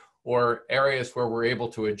other, or areas where we're able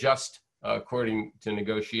to adjust according to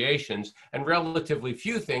negotiations, and relatively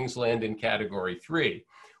few things land in category 3.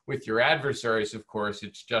 With your adversaries, of course,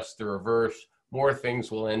 it's just the reverse. More things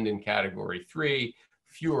will end in category 3,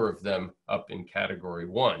 fewer of them up in category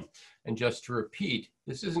 1. And just to repeat,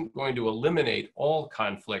 this isn't going to eliminate all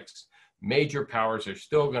conflicts. Major powers are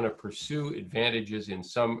still going to pursue advantages in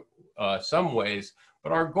some ways,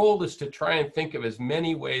 but our goal is to try and think of as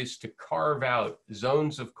many ways to carve out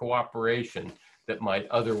zones of cooperation that might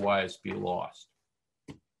otherwise be lost.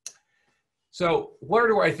 So where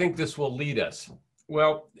do I think this will lead us?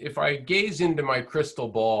 Well, if I gaze into my crystal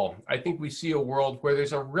ball, I think we see a world where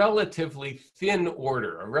there's a relatively thin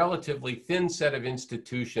order, a relatively thin set of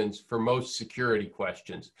institutions for most security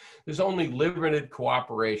questions. There's only limited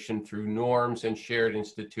cooperation through norms and shared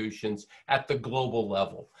institutions at the global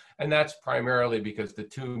level. And that's primarily because the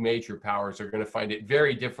two major powers are going to find it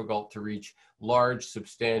very difficult to reach large,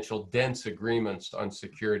 substantial, dense agreements on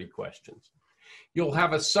security questions. You'll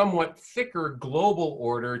have a somewhat thicker global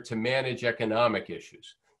order to manage economic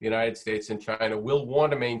issues. The United States and China will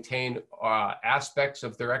want to maintain aspects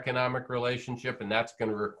of their economic relationship, and that's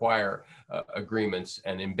going to require agreements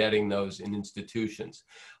and embedding those in institutions.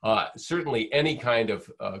 Certainly, any kind of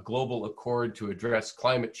global accord to address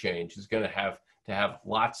climate change is going to have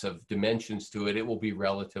lots of dimensions to it. It will be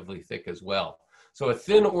relatively thick as well. So a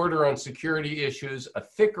thin order on security issues, a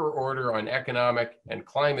thicker order on economic and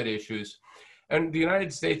climate issues, and the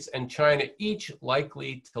United States and China each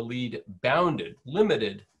likely to lead bounded,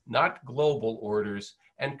 limited, not global orders,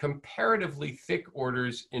 and comparatively thick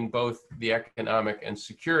orders in both the economic and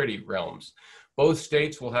security realms. Both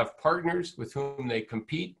states will have partners with whom they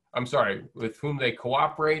with whom they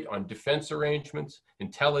cooperate on defense arrangements,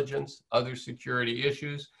 intelligence, other security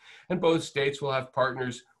issues, and both states will have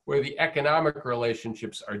partners where the economic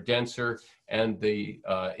relationships are denser and the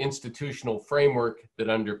institutional framework that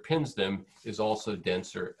underpins them is also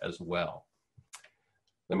denser as well.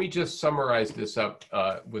 Let me just summarize this up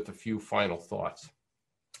with a few final thoughts.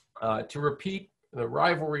 To repeat, the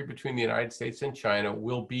rivalry between the United States and China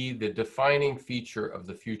will be the defining feature of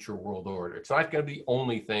the future world order. It's not going to be the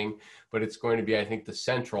only thing, but it's going to be, I think, the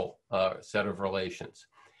central set of relations.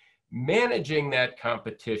 Managing that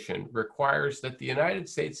competition requires that the United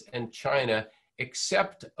States and China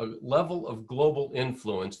accept a level of global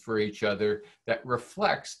influence for each other that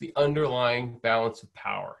reflects the underlying balance of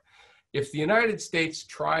power. If the United States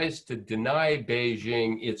tries to deny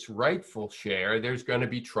Beijing its rightful share, there's going to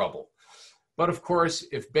be trouble. But of course,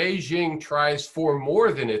 if Beijing tries for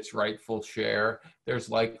more than its rightful share, there's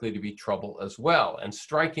likely to be trouble as well. And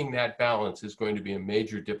striking that balance is going to be a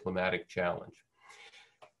major diplomatic challenge.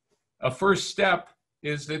 A first step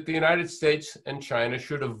is that the United States and China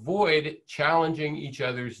should avoid challenging each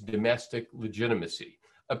other's domestic legitimacy,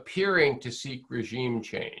 appearing to seek regime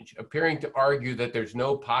change, appearing to argue that there's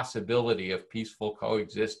no possibility of peaceful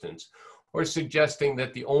coexistence, or suggesting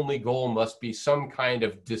that the only goal must be some kind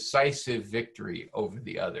of decisive victory over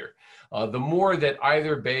the other. The more that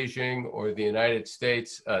either Beijing or the United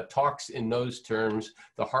States talks in those terms,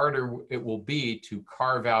 the harder it will be to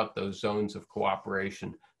carve out those zones of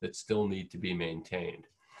cooperation that still need to be maintained.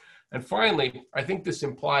 And finally, I think this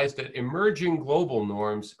implies that emerging global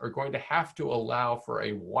norms are going to have to allow for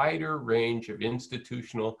a wider range of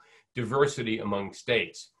institutional diversity among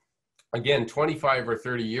states. Again, 25 or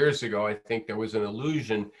 30 years ago, I think there was an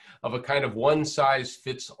illusion of a kind of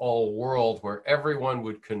one-size-fits-all world where everyone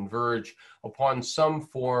would converge upon some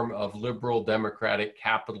form of liberal democratic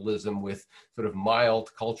capitalism with sort of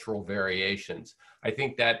mild cultural variations. I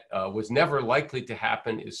think that was never likely to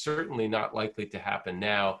happen, is certainly not likely to happen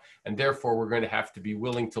now, and therefore we're going to have to be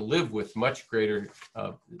willing to live with much greater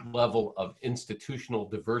level of institutional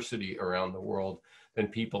diversity around the world than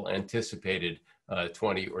people anticipated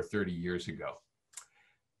 20 or 30 years ago.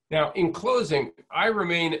 Now, in closing, I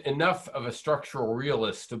remain enough of a structural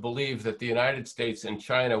realist to believe that the United States and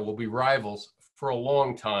China will be rivals for a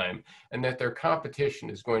long time, and that their competition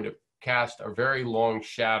is going to cast a very long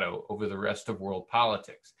shadow over the rest of world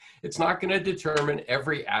politics. It's not going to determine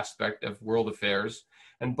every aspect of world affairs,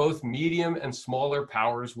 and both medium and smaller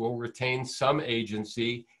powers will retain some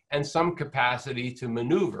agency and some capacity to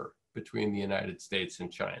maneuver between the United States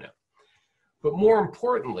and China. But more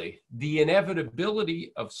importantly, the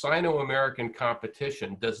inevitability of Sino-American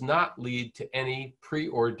competition does not lead to any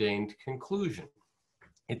preordained conclusion.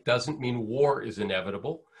 It doesn't mean war is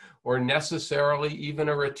inevitable, or necessarily even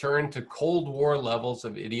a return to Cold War levels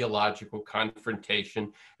of ideological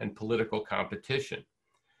confrontation and political competition.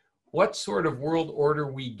 What sort of world order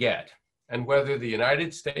we get, and whether the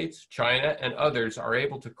United States, China, and others are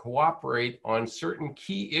able to cooperate on certain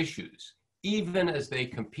key issues, even as they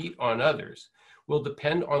compete on others, will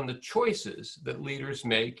depend on the choices that leaders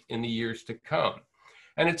make in the years to come.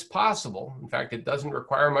 And it's possible, in fact, it doesn't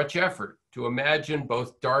require much effort, to imagine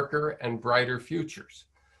both darker and brighter futures.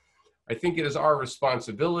 I think it is our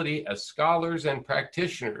responsibility as scholars and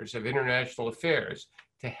practitioners of international affairs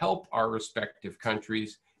to help our respective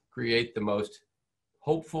countries create the most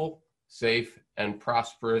hopeful, safe, and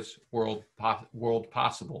prosperous world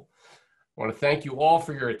possible. I want to thank you all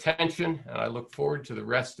for your attention, and I look forward to the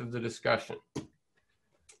rest of the discussion.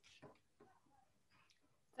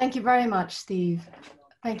 Thank you very much, Steve.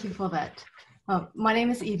 Thank you for that. My name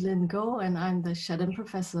is Evelyn Go, and I'm the Shedden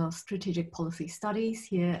Professor of Strategic Policy Studies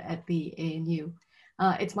here at the ANU.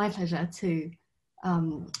 It's my pleasure to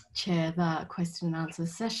chair the question and answer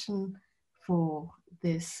session for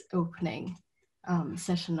this opening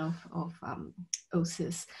session of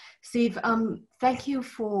OCIS. Steve, thank you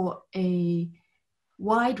for a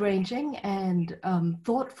wide-ranging and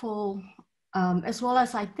thoughtful, as well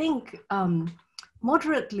as I think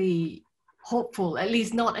moderately hopeful, at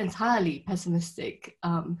least not entirely pessimistic,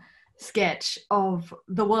 sketch of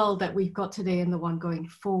the world that we've got today and the one going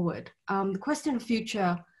forward. The question of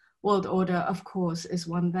future world order, of course, is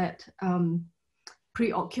one that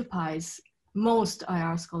preoccupies most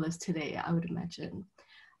IR scholars today, I would imagine.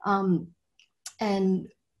 And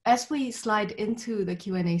as we slide into the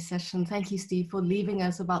Q&A session, thank you, Steve, for leaving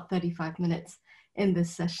us about 35 minutes in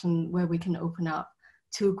this session where we can open up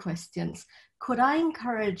 2 questions. Could I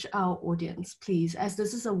encourage our audience, please, as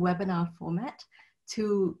this is a webinar format,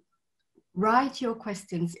 to write your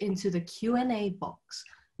questions into the Q&A box,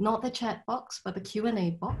 not the chat box, but the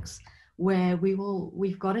Q&A box, where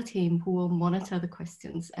we've got a team who will monitor the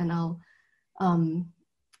questions, and I'll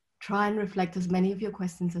try and reflect as many of your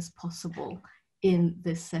questions as possible in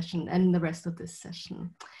this session and the rest of this session.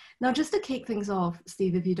 Now, just to kick things off,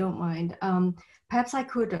 Steve, if you don't mind, perhaps I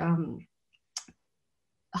could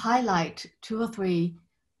highlight 2 or 3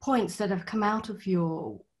 points that have come out of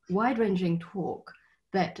your wide-ranging talk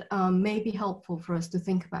that may be helpful for us to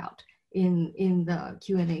think about in the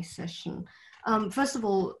Q&A session. First of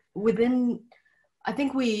all, I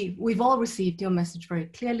think we've all received your message very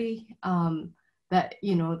clearly, that,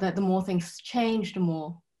 that the more things change, the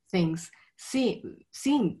more things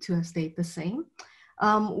seem to have stayed the same.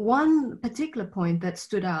 One particular point that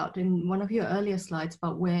stood out in one of your earlier slides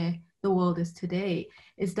about where the world is today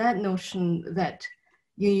is that notion that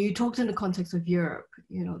you talked in the context of Europe,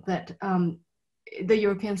 that the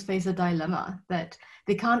Europeans face a dilemma, that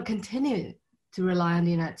they can't continue to rely on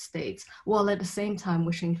the United States while at the same time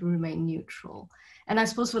wishing to remain neutral. And I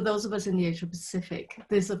suppose for those of us in the Asia Pacific,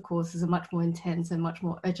 this of course is a much more intense and much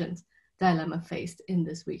more urgent dilemma faced in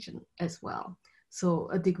this region as well. So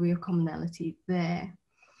a degree of commonality there.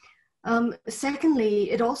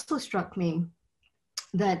 Secondly, it also struck me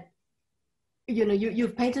that,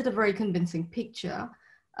 you've painted a very convincing picture,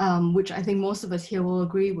 which I think most of us here will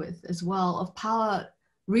agree with as well, of power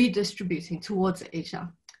redistributing towards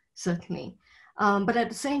Asia, certainly. But at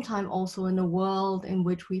the same time, also in a world in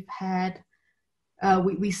which we've had,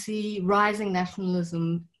 we see rising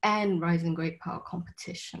nationalism and rising great power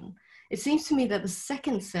competition. It seems to me that the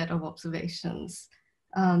second set of observations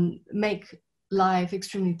make life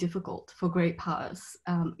extremely difficult for great powers,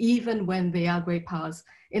 even when they are great powers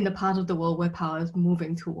in the part of the world where power is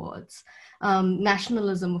moving towards.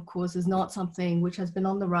 Nationalism, of course, is not something which has been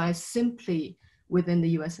on the rise simply within the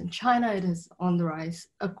US and China. It is on the rise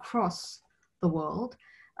across the world.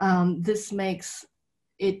 This makes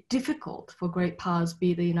it difficult for great powers,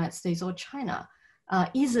 be it the United States or China,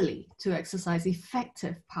 easily to exercise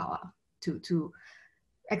effective power, to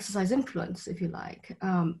exercise influence, if you like,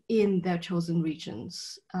 in their chosen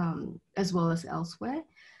regions, as well as elsewhere.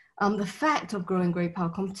 The fact of growing great power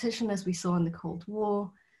competition, as we saw in the Cold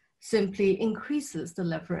War, simply increases the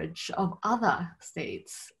leverage of other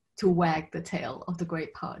states to wag the tail of the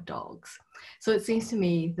great power dogs. So it seems to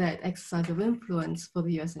me that exercise of influence for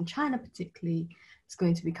the US and China particularly is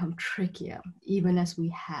going to become trickier, even as we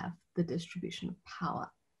have the distribution of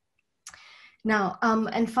power. Now,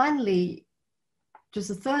 and finally,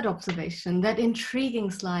 just a third observation, that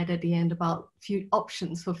intriguing slide at the end about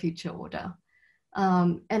options for future order.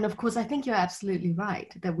 And of course, I think you're absolutely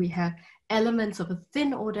right that we have elements of a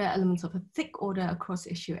thin order, elements of a thick order across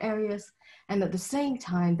issue areas, and at the same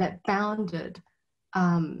time that bounded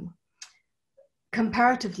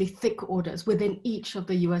comparatively thick orders within each of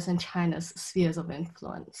the US and China's spheres of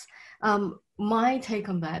influence. My take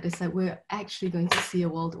on that is that we're actually going to see a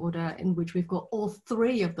world order in which we've got all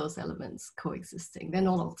 3 of those elements coexisting. They're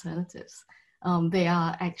not alternatives. They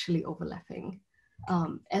are actually overlapping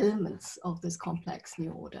elements of this complex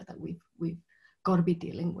new order that we've got to be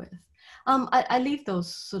dealing with. I leave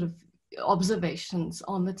those sort of observations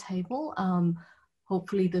on the table.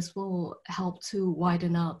 Hopefully this will help to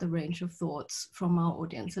widen out the range of thoughts from our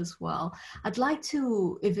audience as well. I'd like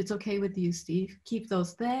to, if it's okay with you, Steve, keep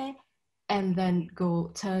those there and then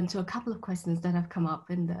turn to a couple of questions that have come up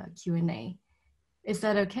in the Q&A. Is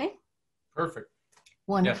that okay? Perfect.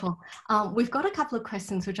 Wonderful. Yes. We've got a couple of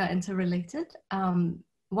questions which are interrelated.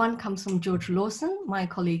 One comes from George Lawson, my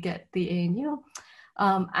colleague at the ANU,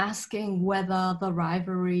 asking whether the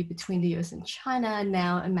rivalry between the US and China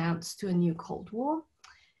now amounts to a new Cold War,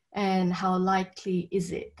 and how likely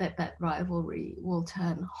is it that that rivalry will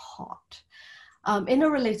turn hot. In a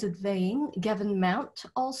related vein, Gavin Mount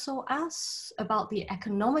also asks about the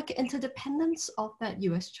economic interdependence of that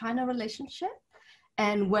US-China relationship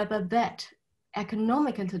and whether that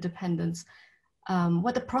economic interdependence,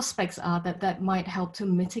 what the prospects are that might help to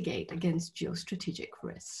mitigate against geostrategic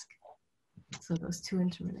risk. So those 2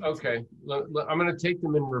 interrelated. Okay, I'm going to take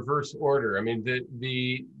them in reverse order. I mean,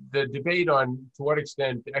 the debate on to what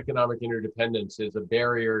extent economic interdependence is a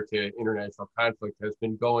barrier to international conflict has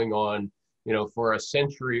been going on, for a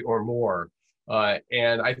century or more.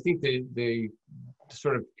 And I think the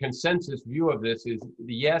sort of consensus view of this is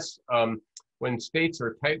yes, when states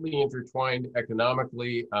are tightly intertwined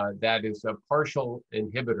economically, that is a partial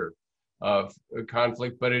inhibitor of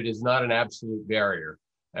conflict, but it is not an absolute barrier.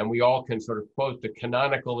 And we all can sort of quote the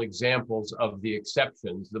canonical examples of the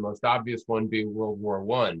exceptions, the most obvious one being World War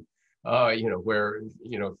I, where,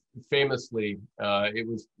 famously, it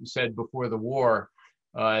was said before the war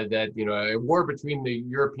that, a war between the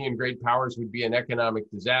European great powers would be an economic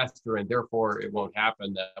disaster and therefore it won't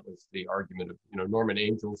happen. That was the argument of, Norman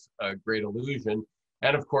Angel's Great Illusion.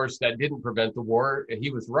 And of course, that didn't prevent the war. He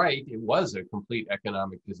was right. It was a complete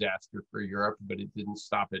economic disaster for Europe, but it didn't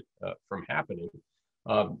stop it from happening.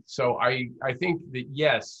 So I think that,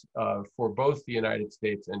 yes, for both the United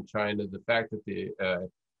States and China, the fact that the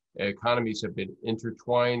economies have been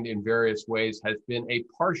intertwined in various ways has been a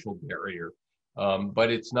partial barrier, but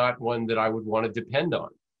it's not one that I would want to depend on.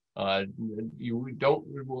 You don't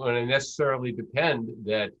want to necessarily depend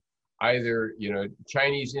that either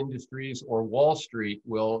Chinese industries or Wall Street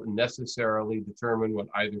will necessarily determine what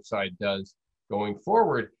either side does going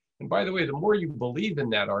forward. And by the way, the more you believe in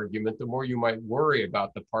that argument, the more you might worry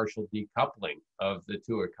about the partial decoupling of the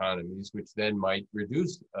two economies, which then might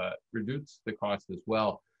reduce the cost as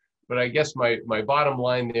well. But I guess my bottom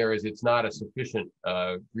line there is it's not a sufficient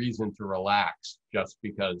reason to relax just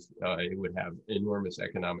because it would have enormous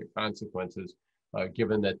economic consequences,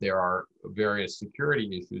 given that there are various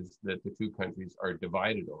security issues that the two countries are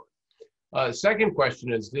divided on. Second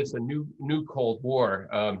question, is this a new Cold War?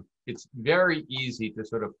 It's very easy to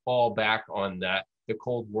sort of fall back on the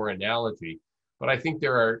Cold War analogy, but I think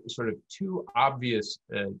there are sort of two obvious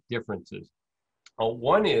differences.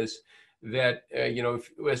 One is that,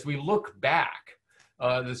 as we look back,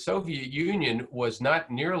 the Soviet Union was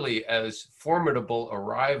not nearly as formidable a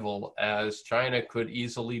rival as China could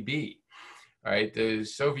easily be. Right, the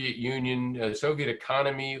Soviet Union, Soviet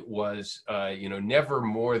economy was, never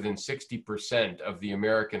more than 60% of the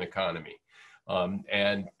American economy.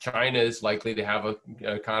 And China is likely to have an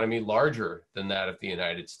economy larger than that of the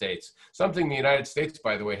United States, something the United States,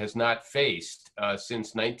 by the way, has not faced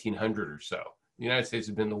since 1900 or so. The United States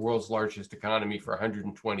has been the world's largest economy for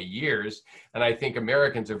 120 years, and I think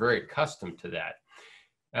Americans are very accustomed to that.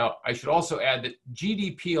 Now, I should also add that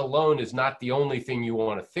GDP alone is not the only thing you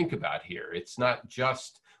want to think about here. It's not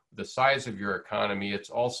just the size of your economy, it's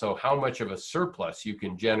also how much of a surplus you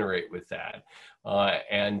can generate with that,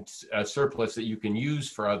 and a surplus that you can use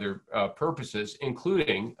for other purposes,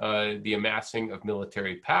 including the amassing of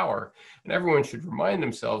military power. And everyone should remind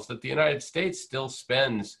themselves that the United States still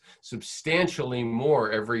spends substantially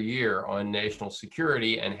more every year on national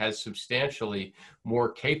security and has substantially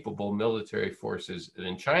more capable military forces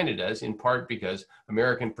than China does, in part because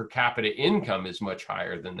American per capita income is much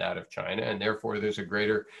higher than that of China, and therefore there's a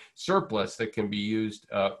greater surplus that can be used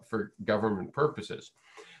for government purposes.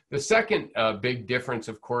 The second big difference,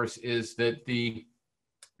 of course, is that the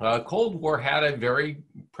Cold War had a very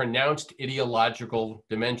pronounced ideological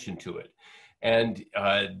dimension to it. And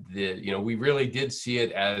we really did see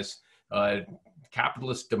it as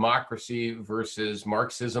capitalist democracy versus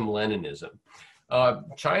Marxism-Leninism.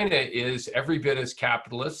 China is every bit as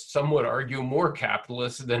capitalist, some would argue more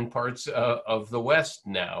capitalist than parts of the West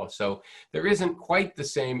now. So there isn't quite the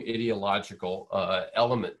same ideological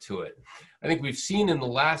element to it. I think we've seen in the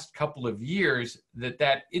last couple of years that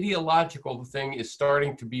that ideological thing is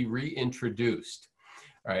starting to be reintroduced,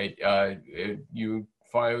 right?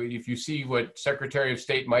 If you see what Secretary of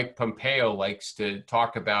State Mike Pompeo likes to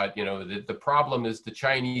talk about, the problem is the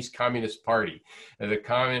Chinese Communist Party.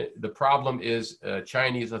 The problem is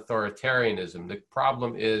Chinese authoritarianism. The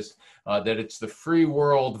problem is that it's the free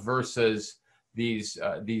world versus these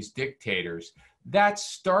dictators. That's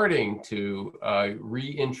starting to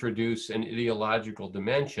reintroduce an ideological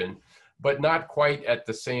dimension, but not quite at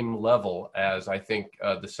the same level as I think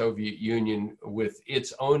the Soviet Union with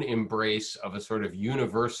its own embrace of a sort of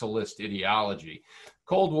universalist ideology.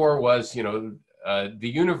 Cold War was, the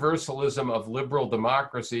universalism of liberal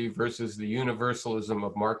democracy versus the universalism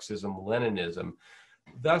of Marxism-Leninism.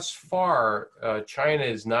 Thus far, China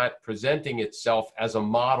is not presenting itself as a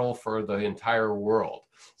model for the entire world.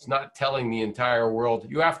 It's not telling the entire world,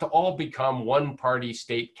 you have to all become one-party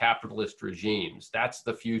state capitalist regimes. That's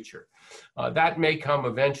the future. That may come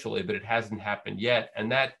eventually, but it hasn't happened yet.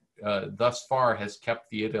 And that thus far has kept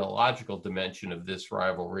the ideological dimension of this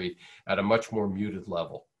rivalry at a much more muted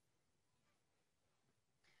level.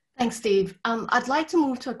 Thanks, Steve. I'd like to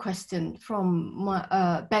move to a question from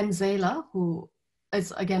Ben Zayla, who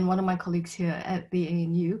is, again, one of my colleagues here at the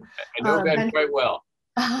ANU. I know Ben quite well.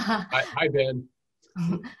 Hi, Ben.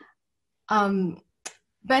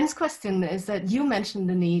 Ben's question is that you mentioned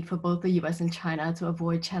the need for both the US and China to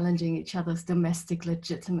avoid challenging each other's domestic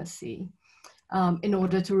legitimacy in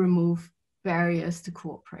order to remove barriers to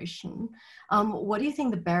cooperation. What do you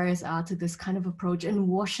think the barriers are to this kind of approach in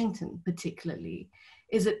Washington particularly?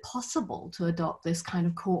 Is it possible to adopt this kind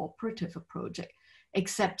of cooperative approach,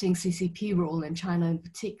 accepting CCP role in China in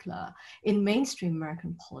particular, in mainstream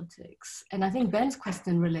American politics? And I think Ben's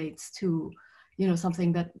question relates to, you know,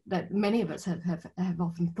 something that many of us have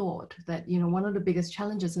often thought, that, you know, one of the biggest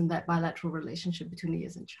challenges in that bilateral relationship between the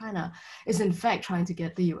US and China is in fact trying to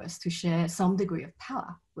get the US to share some degree of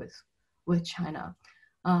power with China.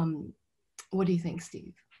 What do you think,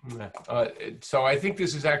 Steve? So I think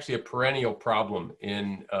this is actually a perennial problem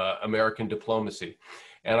in American diplomacy.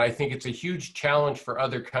 And I think it's a huge challenge for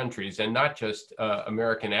other countries, and not just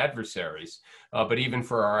American adversaries, but even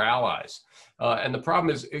for our allies. And the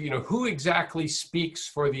problem is, you know, who exactly speaks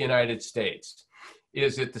for the United States?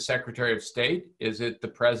 Is it the Secretary of State? Is it the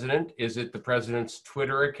President? Is it the President's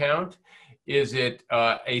Twitter account? Is it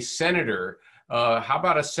a senator? How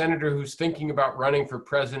about a senator who's thinking about running for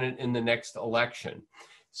president in the next election?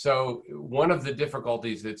 So one of the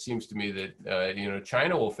difficulties that seems to me that you know,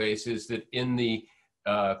 China will face is that in the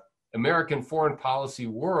American foreign policy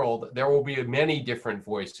world, there will be many different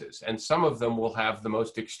voices, and some of them will have the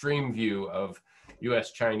most extreme view of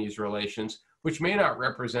US-Chinese relations, which may not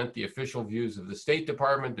represent the official views of the State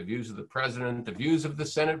Department, the views of the President, the views of the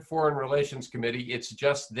Senate Foreign Relations Committee. It's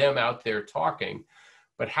just them out there talking.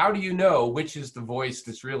 But how do you know which is the voice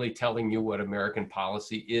that's really telling you what American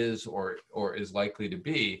policy is or is likely to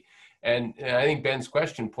be? And I think Ben's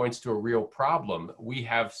question points to a real problem. We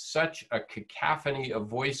have such a cacophony of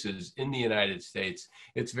voices in the United States,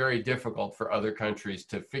 it's very difficult for other countries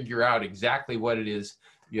to figure out exactly what it is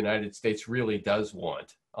the United States really does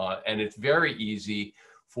want. And it's very easy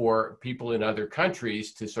for people in other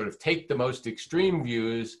countries to sort of take the most extreme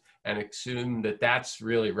views and assume that that's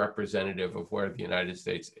really representative of where the United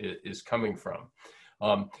States is coming from.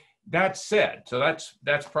 That said, so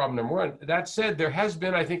that's problem number one. That said, there has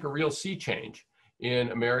been, I think, a real sea change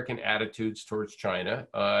in American attitudes towards China,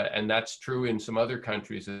 and that's true in some other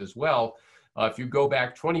countries as well. If you go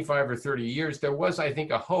back 25 or 30 years, there was, I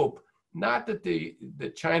think, a hope, not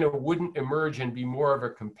that China wouldn't emerge and be more of a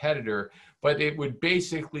competitor, but it would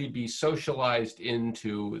basically be socialized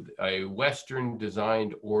into a Western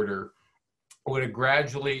designed order, would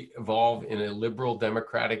gradually evolve in a liberal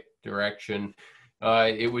democratic direction.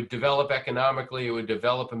 It would develop economically, it would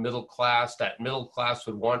develop a middle class. That middle class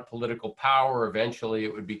would want political power. Eventually,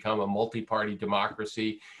 it would become a multi-party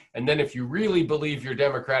democracy. And then if you really believe your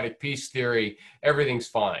democratic peace theory, everything's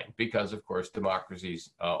fine, because of course, democracies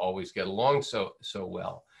always get along so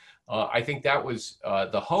well. I think that was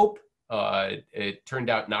the hope. It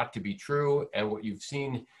turned out not to be true. And what you've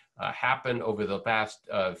seen happen over the past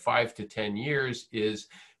 5 to 10 years is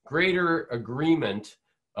greater agreement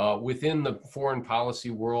within the foreign policy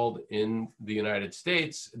world in the United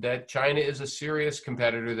States that China is a serious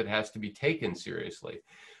competitor that has to be taken seriously.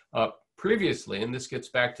 Previously, and this gets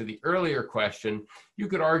back to the earlier question, you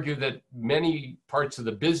could argue that many parts of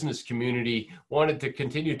the business community wanted to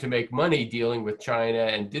continue to make money dealing with China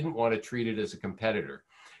and didn't want to treat it as a competitor.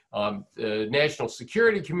 The national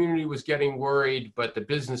security community was getting worried, but the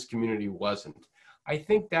business community wasn't. I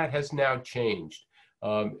think that has now changed.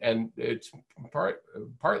 And it's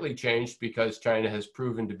partly changed because China has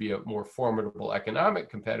proven to be a more formidable economic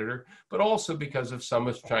competitor, but also because of some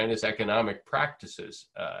of China's economic practices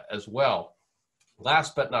as well.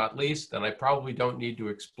 Last but not least, and I probably don't need to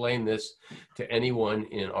explain this to anyone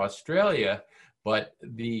in Australia, but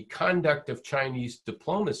the conduct of Chinese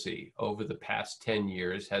diplomacy over the past 10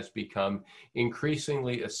 years has become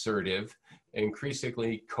increasingly assertive,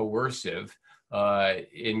 increasingly coercive.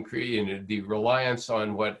 The reliance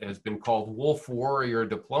on what has been called wolf warrior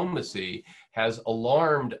diplomacy has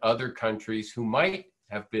alarmed other countries who might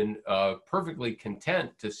have been perfectly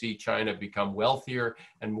content to see China become wealthier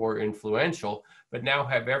and more influential, but now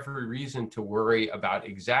have every reason to worry about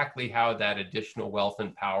exactly how that additional wealth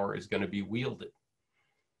and power is going to be wielded.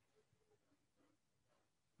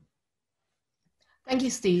 Thank you,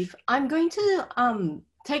 Steve. I'm going to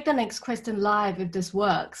take the next question live, if this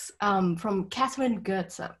works, from Catherine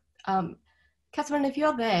Goetze. Catherine, if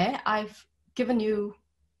you're there, I've given you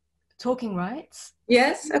talking rights.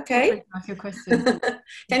 Yes, okay. Ask your question.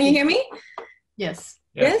 Can you hear me? Yes.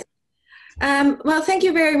 Yes. Well, thank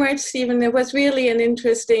you very much, Stephen. It was really an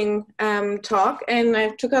interesting talk, and I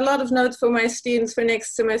took a lot of notes for my students for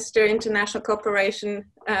next semester international cooperation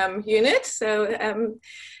unit. So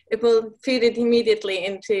it will feed it immediately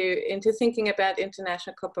into thinking about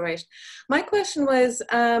international cooperation. My question was,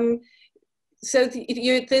 so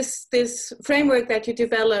this framework that you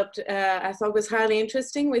developed, I thought was highly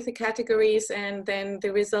interesting with the categories and then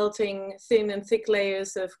the resulting thin and thick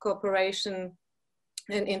layers of cooperation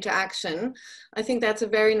and interaction. I think that's a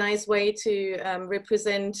very nice way to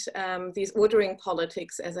represent these ordering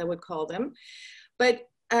politics, as I would call them. But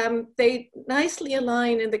they nicely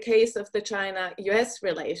align in the case of the China-US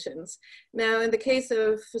relations. Now, in the case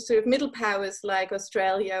of sort of middle powers like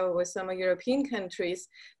Australia or some European countries,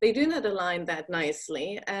 they do not align that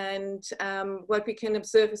nicely. And what we can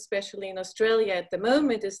observe, especially in Australia at the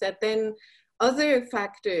moment, is that then other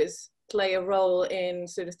factors play a role in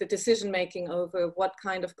sort of the decision-making over what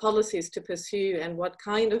kind of policies to pursue and what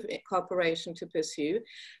kind of cooperation to pursue.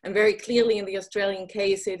 And very clearly in the Australian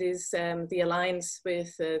case, it is the alliance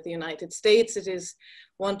with the United States. It is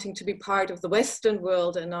wanting to be part of the Western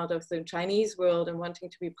world and not of the Chinese world, and wanting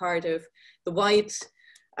to be part of the white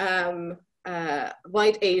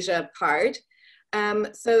Asia part.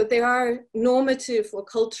 So there are normative or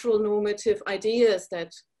cultural normative ideas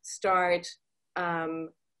that start having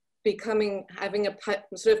a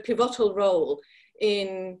sort of pivotal role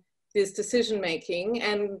in this decision-making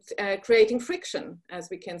and creating friction, as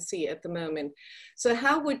we can see at the moment. So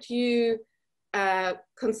how would you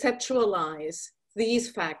conceptualize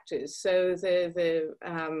these factors? So to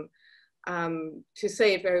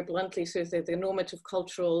say it very bluntly, so the normative,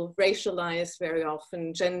 cultural, racialized, very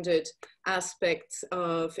often gendered aspects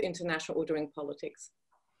of international ordering politics.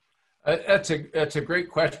 That's a great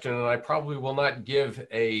question, and I probably will not give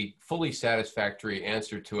a fully satisfactory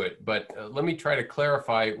answer to it, but let me try to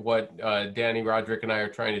clarify what Danny, Roderick, and I are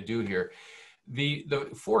trying to do here. The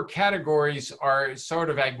four categories are sort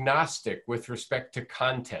of agnostic with respect to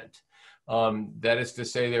content. That is to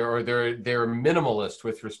say, they're minimalist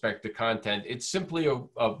with respect to content. It's simply a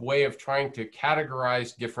way of trying to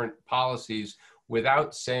categorize different policies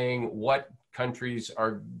without saying what countries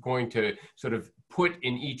are going to sort of put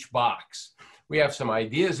in each box. We have some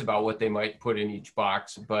ideas about what they might put in each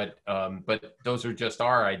box, but those are just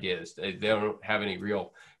our ideas. They don't have any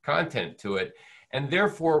real content to it. And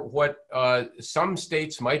therefore, what some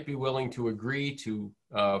states might be willing to agree to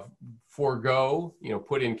forego,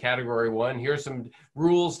 put in category one, here's some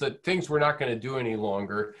rules that things we're not going to do any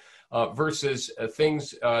longer, versus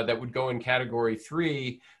things that would go in category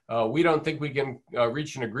three. We don't think we can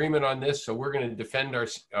reach an agreement on this, so we're going to defend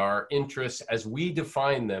our interests as we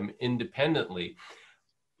define them independently.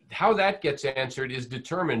 How that gets answered is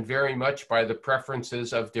determined very much by the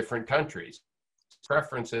preferences of different countries.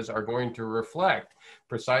 Preferences are going to reflect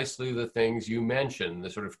precisely the things you mentioned, the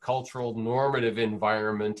sort of cultural normative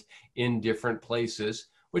environment in different places,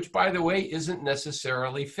 which, by the way, isn't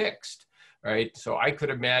necessarily fixed, right? So I could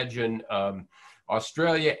imagine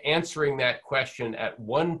Australia answering that question at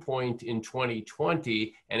one point in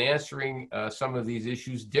 2020 and answering some of these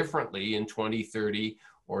issues differently in 2030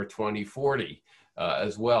 or 2040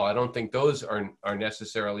 as well. I don't think those are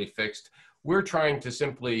necessarily fixed. We're trying to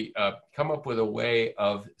simply come up with a way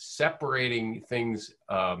of separating things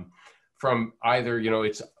from either,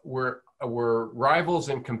 we're rivals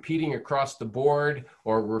and competing across the board,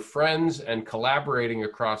 or we're friends and collaborating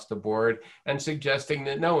across the board, and suggesting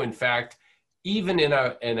that no, in fact, even in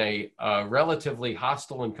a relatively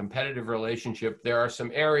hostile and competitive relationship, there are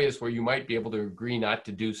some areas where you might be able to agree not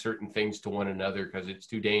to do certain things to one another because it's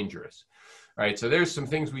too dangerous, right? So there's some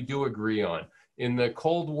things we do agree on. In the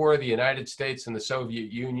Cold War, the United States and the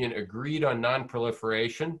Soviet Union agreed on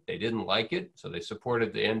non-proliferation. They didn't like it, so they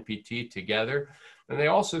supported the NPT together. And they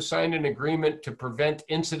also signed an agreement to prevent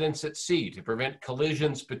incidents at sea, to prevent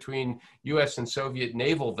collisions between US and Soviet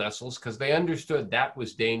naval vessels, because they understood that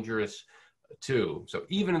was dangerous too. So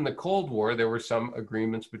even in the Cold War, there were some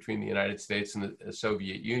agreements between the United States and the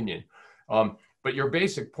Soviet Union. But your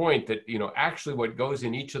basic point that, actually what goes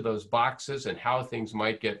in each of those boxes and how things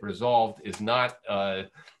might get resolved is not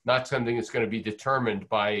something that's going to be determined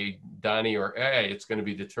by Donnie or A. It's going to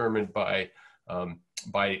be determined by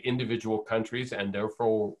individual countries, and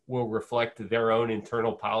therefore will reflect their own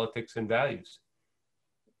internal politics and values.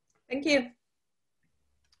 Thank you.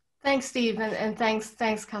 Thanks, Steve, and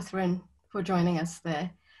thanks, Catherine, for joining us there.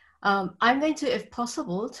 I'm going to, if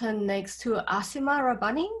possible, turn next to Asima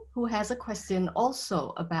Rabbani, who has a question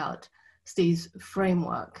also about Steve's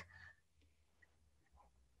framework.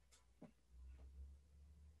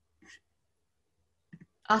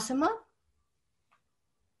 Asima,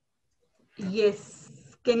 Yes.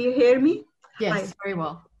 Can you hear me? Yes, Hi. very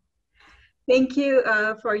well. Thank you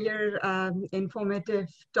for your informative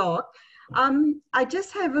talk. I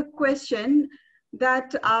just have a question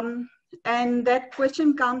that, and that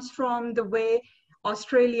question comes from the way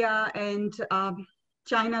Australia and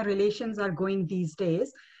China relations are going these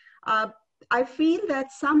days. I feel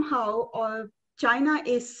that somehow China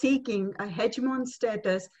is seeking a hegemon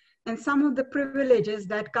status and some of the privileges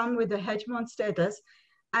that come with the hegemon status.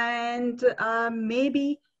 And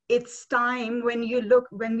maybe it's time when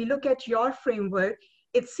we look at your framework,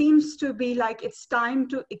 it seems to be like it's time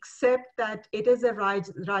to accept that it is a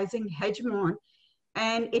rising hegemon,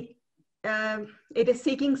 and it is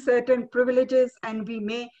seeking certain privileges, and we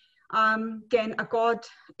may can accord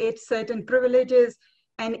it certain privileges,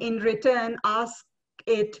 and in return ask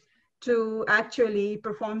it to actually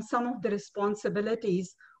perform some of the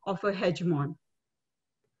responsibilities of a hegemon.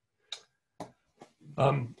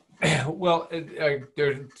 Well,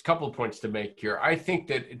 there's a couple of points to make here. I think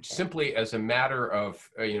that it's simply as a matter of,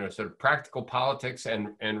 sort of practical politics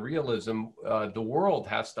and realism, the world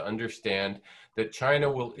has to understand that China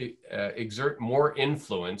will exert more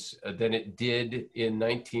influence than it did in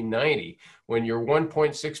 1990. When you're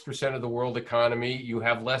 1.6% of the world economy, you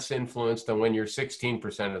have less influence than when you're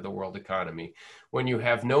 16% of the world economy. When you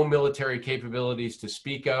have no military capabilities to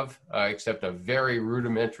speak of, except a very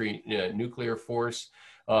rudimentary nuclear force,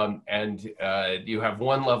 and you have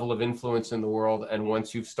one level of influence in the world, and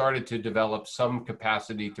once you've started to develop some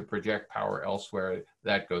capacity to project power elsewhere,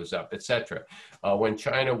 that goes up, etc. When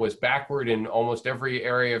China was backward in almost every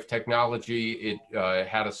area of technology, it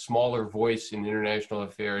had a smaller voice in international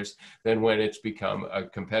affairs than when it's become a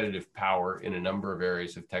competitive power in a number of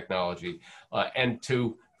areas of technology. And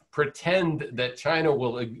to pretend that China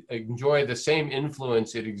will enjoy the same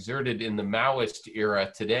influence it exerted in the Maoist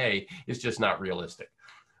era today is just not realistic.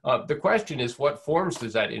 The question is, what forms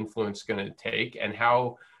does that influence going to take, and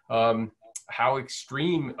how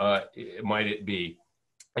extreme might it be?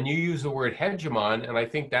 And you use the word hegemon, and I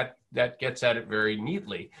think that gets at it very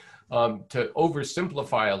neatly. To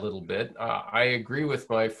oversimplify a little bit, I agree with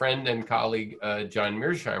my friend and colleague John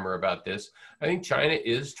Mearsheimer about this. I think China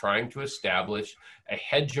is trying to establish a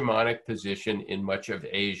hegemonic position in much of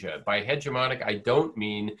Asia. By hegemonic, I don't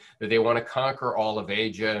mean that they want to conquer all of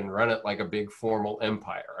Asia and run it like a big formal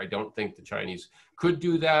empire. I don't think the Chinese could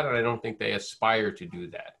do that, and I don't think they aspire to do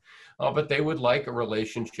that. But they would like a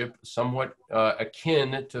relationship somewhat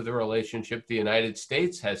akin to the relationship the United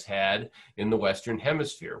States has had in the Western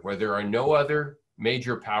Hemisphere, where there are no other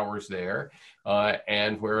major powers there,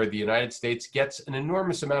 and where the United States gets an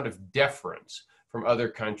enormous amount of deference from other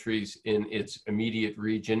countries in its immediate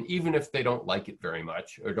region, even if they don't like it very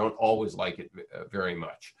much or don't always like it very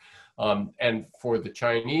much. And for the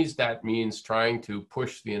Chinese, that means trying to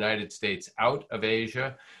push the United States out of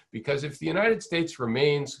Asia, because if the United States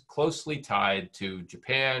remains closely tied to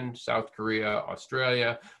Japan, South Korea,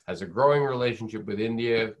 Australia, has a growing relationship with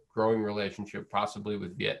India, growing relationship possibly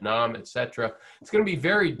with Vietnam, etc., it's going to be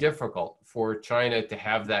very difficult for China to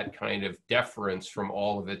have that kind of deference from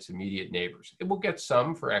all of its immediate neighbors. It will get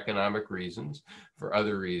some for economic reasons, for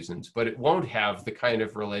other reasons, but it won't have the kind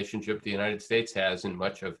of relationship the United States has in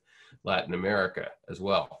much of Latin America as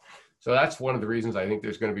well. So that's one of the reasons I think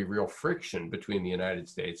there's going to be real friction between the United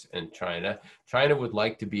States and China. China would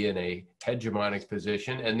like to be in a hegemonic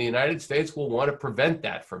position, and the United States will want to prevent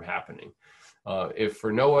that from happening, if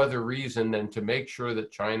for no other reason than to make sure that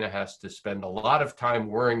China has to spend a lot of time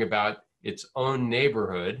worrying about its own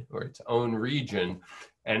neighborhood or its own region,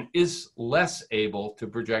 and is less able to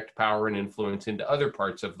project power and influence into other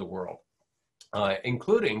parts of the world.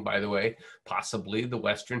 Including, by the way, possibly the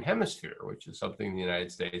Western Hemisphere, which is something the United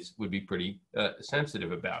States would be pretty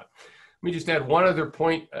sensitive about. Let me just add one other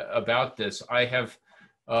point about this. I have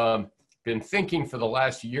been thinking for the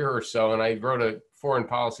last year or so, and I wrote a foreign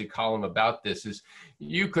policy column about this, is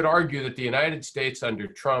you could argue that the United States under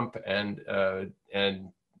Trump and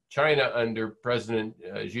China under President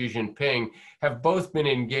Xi Jinping have both been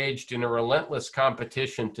engaged in a relentless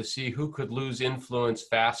competition to see who could lose influence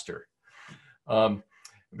faster.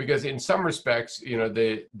 Because in some respects,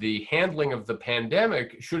 the handling of the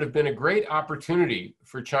pandemic should have been a great opportunity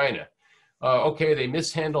for China. Okay, they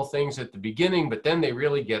mishandle things at the beginning, but then they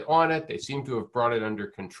really get on it. They seem to have brought it under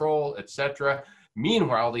control, etc.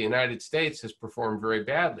 Meanwhile, the United States has performed very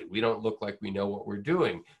badly. We don't look like we know what we're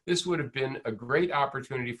doing. This would have been a great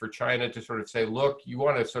opportunity for China to sort of say, look, you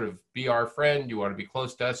want to sort of be our friend, you want to be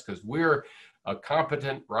close to us because we're a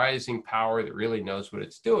competent rising power that really knows what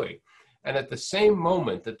it's doing. And at the same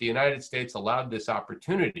moment that the United States allowed this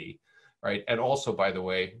opportunity, right? And also, by the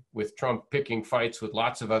way, with Trump picking fights with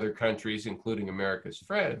lots of other countries, including America's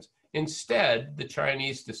friends, instead, the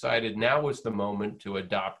Chinese decided now was the moment to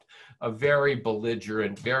adopt a very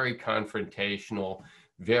belligerent, very confrontational,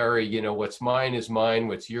 very, you know, what's mine is mine,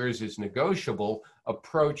 what's yours is negotiable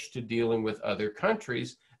approach to dealing with other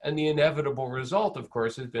countries. And the inevitable result, of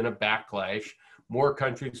course, has been a backlash, more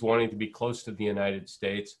countries wanting to be close to the United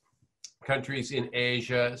States, countries in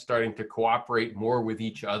Asia starting to cooperate more with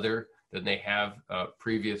each other than they have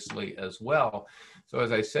previously as well. So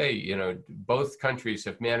as I say, you know, both countries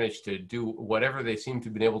have managed to do whatever they seem to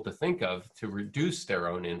have been able to think of to reduce their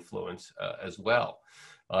own influence as well.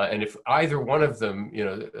 And if either one of them, you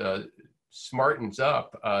know, smartens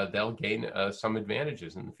up, they'll gain some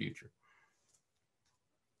advantages in the future.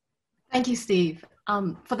 Thank you, Steve.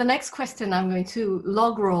 For the next question, I'm going to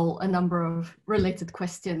log roll a number of related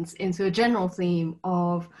questions into a general theme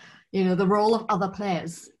of, you know, the role of other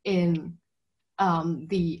players in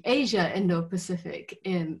the Asia-Indo-Pacific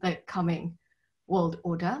in the coming world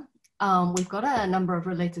order. We've got a number of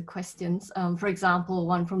related questions. For example,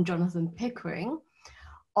 one from Jonathan Pickering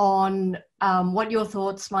on what your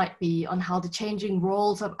thoughts might be on how the changing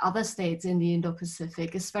roles of other states in the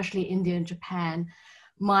Indo-Pacific, especially India and Japan,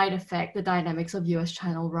 might affect the dynamics of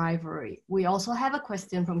US-China rivalry. We also have a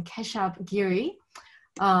question from Keshav Giri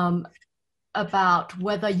about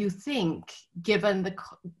whether you think, given the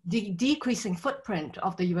decreasing footprint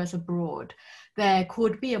of the US abroad, there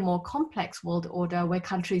could be a more complex world order where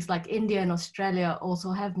countries like India and Australia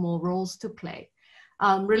also have more roles to play.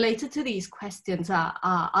 Related to these questions are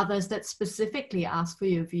others that specifically ask for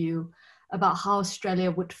your view about how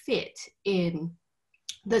Australia would fit in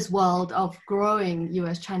this world of growing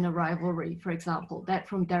US-China rivalry, for example, that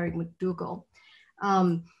from Derek McDougall.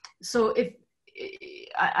 So if,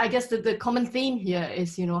 I guess the common theme here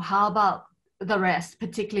is, you know, how about the rest,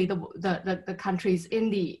 particularly the countries in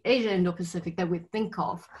the Asia-Indo-Pacific that we think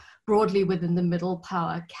of broadly within the middle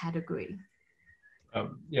power category?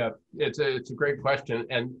 Yeah, it's a great question.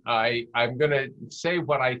 And I'm gonna say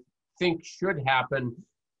what I think should happen,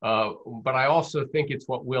 but I also think it's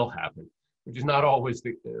what will happen, which is not always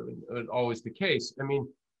the case. I mean,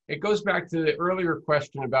 it goes back to the earlier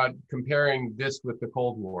question about comparing this with the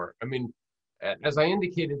Cold War. I mean, as I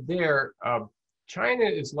indicated there, China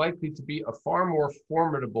is likely to be a far more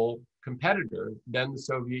formidable competitor than the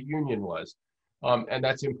Soviet Union was. And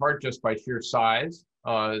that's in part just by sheer size,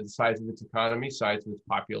 the size of its economy, size of its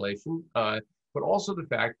population, but also the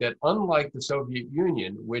fact that unlike the Soviet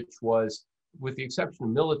Union, which was, with the exception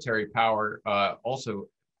of military power, also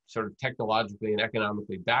sort of technologically and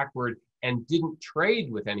economically backward and didn't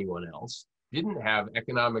trade with anyone else, didn't have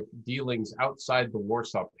economic dealings outside the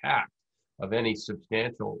Warsaw Pact of any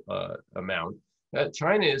substantial amount.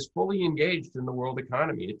 China is fully engaged in the world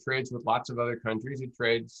economy. It trades with lots of other countries. It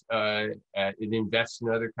trades, it invests in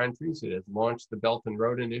other countries. It has launched the Belt and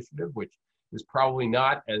Road Initiative, which is probably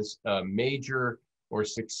not as major or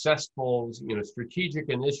successful, you know, strategic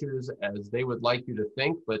initiatives as they would like you to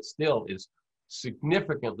think, but still is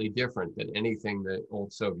significantly different than anything the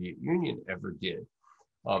old Soviet Union ever did.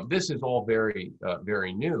 This is all very,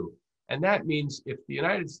 very new. And that means if the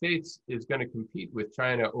United States is going to compete with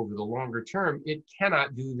China over the longer term, it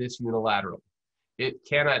cannot do this unilaterally. It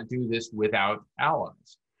cannot do this without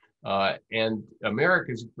allies. And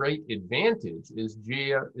America's great advantage is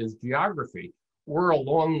geography. We're a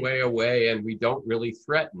long way away and we don't really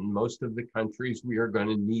threaten most of the countries we are going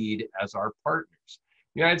to need as our partners.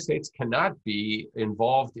 The United States cannot be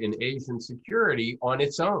involved in Asian security on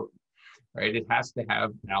its own, right? It has to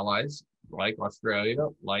have allies like Australia,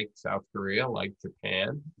 like South Korea, like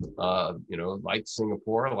Japan, you know, like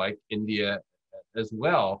Singapore, like India as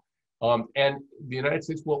well. And the United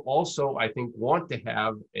States will also, I think, want to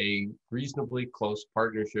have a reasonably close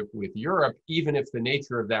partnership with Europe, even if the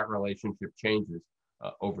nature of that relationship changes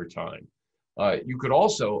over time. You could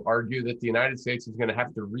also argue that the United States is going to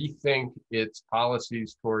have to rethink its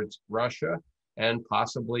policies towards Russia and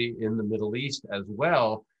possibly in the Middle East as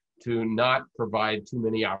well, to not provide too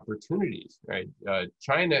many opportunities, right?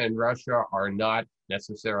 China and Russia are not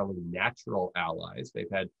necessarily natural allies. They've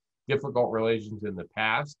had difficult relations in the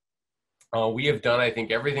past. We have done, I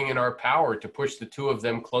think, everything in our power to push the two of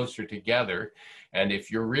them closer together. And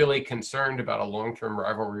if you're really concerned about a long-term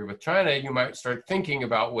rivalry with China, you might start thinking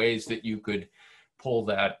about ways that you could pull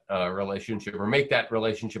that relationship or make that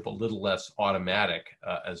relationship a little less automatic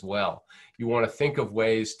as well. You want to think of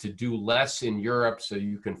ways to do less in Europe so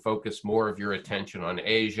you can focus more of your attention on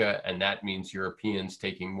Asia, and that means Europeans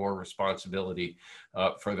taking more responsibility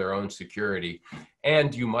for their own security.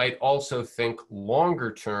 And you might also think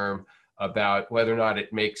longer term about whether or not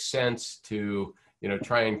it makes sense to,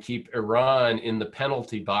 try and keep Iran in the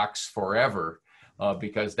penalty box forever,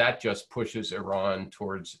 because that just pushes Iran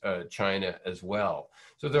towards China as well.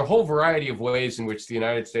 So there are a whole variety of ways in which the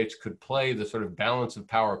United States could play the sort of balance of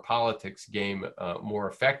power politics game more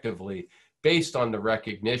effectively, based on the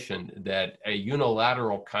recognition that a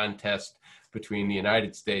unilateral contest between the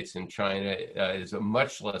United States and China is a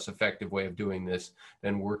much less effective way of doing this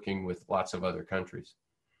than working with lots of other countries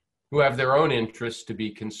who have their own interests to be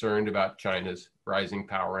concerned about China's rising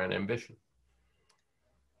power and ambition.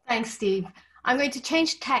 Thanks, Steve. I'm going to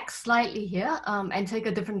change tack slightly here and take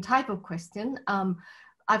a different type of question.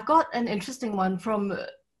 I've got an interesting one from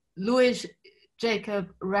Louis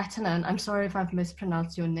Jacob Ratanen. I'm sorry if I've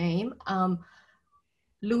mispronounced your name.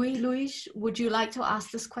 Louis, would you like to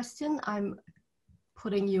ask this question? I'm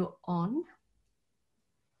putting you on.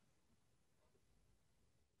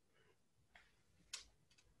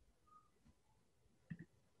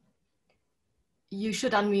 You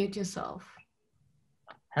should unmute yourself.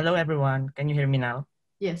 Hello, everyone. Can you hear me now?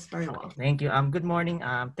 Yes, very well. Thank you. Good morning.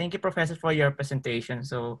 Thank you, Professor, for your presentation.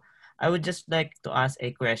 So I would just like to ask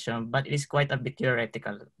a question, but it is quite a bit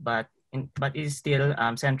theoretical, but it is still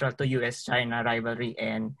central to US-China rivalry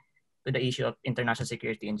and to the issue of international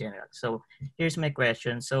security in general. So here's my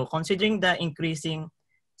question. So considering the increasing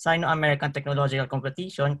Sino-American technological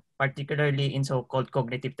competition, particularly in so-called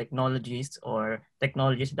cognitive technologies or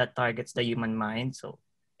technologies that targets the human mind, so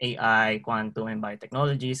AI, quantum, and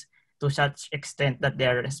biotechnologies, to such extent that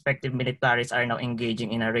their respective militaries are now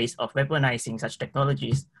engaging in a race of weaponizing such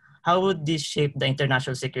technologies, how would this shape the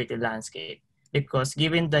international security landscape? Because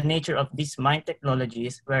given the nature of these mind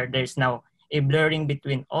technologies, where there's now a blurring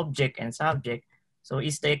between object and subject, so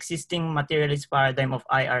is the existing materialist paradigm of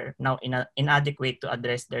IR now inadequate to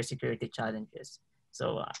address their security challenges?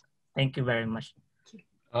 So thank you very much.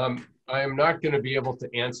 I am not going to be able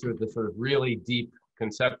to answer the sort of really deep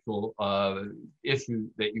conceptual issue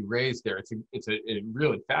that you raised there. It's a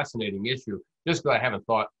really fascinating issue, just because I haven't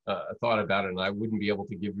thought about it, and I wouldn't be able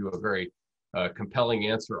to give you a very compelling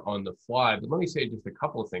answer on the fly. But let me say just a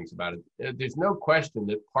couple of things about it. There's no question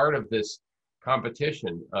that part of this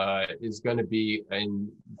competition is going to be in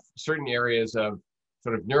certain areas of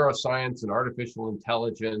sort of neuroscience and artificial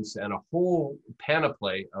intelligence and a whole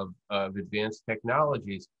panoply of advanced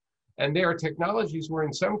technologies. And there are technologies where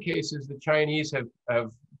in some cases the Chinese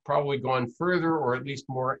have probably gone further, or at least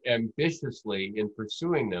more ambitiously in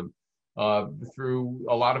pursuing them through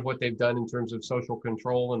a lot of what they've done in terms of social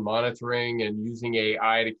control and monitoring and using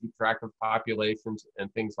AI to keep track of populations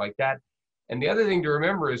and things like that. And the other thing to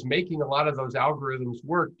remember is making a lot of those algorithms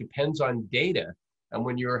work depends on data. And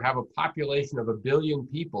when you have a population of 1 billion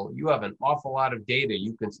people, you have an awful lot of data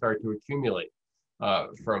you can start to accumulate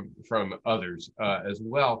from others as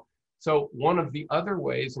well. So one of the other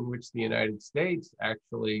ways in which the United States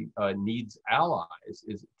actually needs allies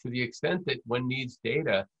is to the extent that one needs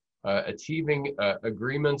data, achieving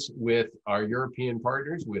agreements with our European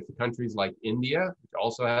partners, with countries like India, which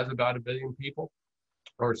also has about 1 billion people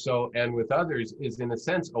or so, and with others, is in a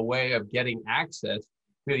sense a way of getting access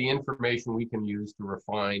to the information we can use to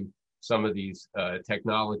refine some of these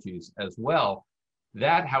technologies as well.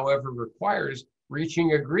 That, however, requires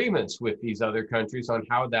reaching agreements with these other countries on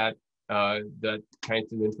how that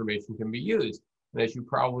kinds of information can be used. And as you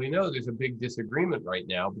probably know, there's a big disagreement right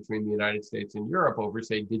now between the United States and Europe over,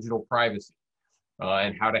 say, digital privacy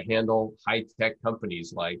and how to handle high-tech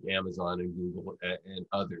companies like Amazon and Google and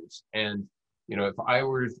others. And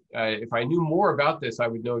if I knew more about this, I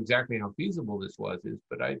would know exactly how feasible this was.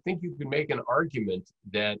 But I think you can make an argument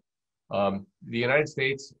that the United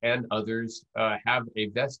States and others have a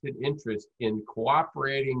vested interest in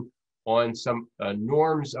cooperating on some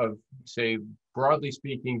norms of, say, broadly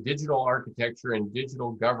speaking, digital architecture and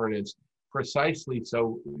digital governance, precisely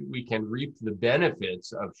so we can reap the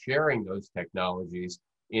benefits of sharing those technologies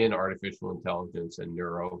in artificial intelligence and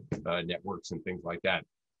neural networks and things like that.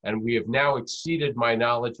 And we have now exceeded my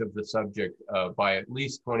knowledge of the subject by at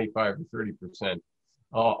least 25 or 30%.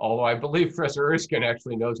 Although I believe Professor Erskine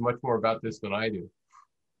actually knows much more about this than I do.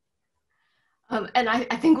 And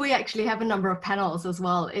I think we actually have a number of panels as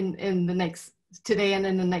well in the next, today and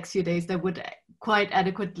in the next few days, that would quite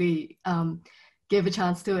adequately give a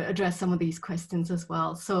chance to address some of these questions as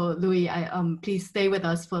well. So Louis, please stay with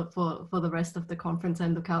us for the rest of the conference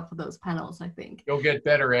and look out for those panels, I think. You'll get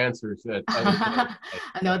better answers. I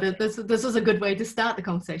know that this was a good way to start the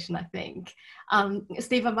conversation, I think.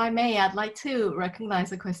 Steve, if I may, I'd like to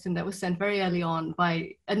recognize a question that was sent very early on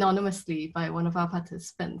anonymously by one of our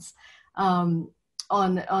participants on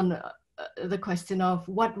the question of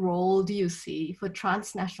what role do you see for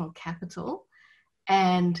transnational capital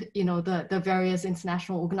and the various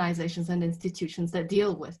international organizations and institutions that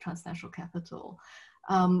deal with transnational capital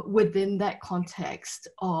within that context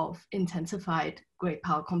of intensified great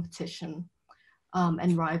power competition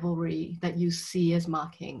and rivalry that you see as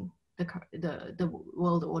marking the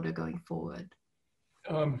world order going forward?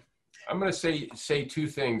 I'm going to say two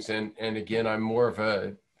things, and again, I'm more of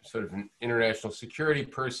a sort of an international security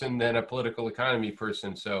person than a political economy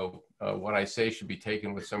person, so what I say should be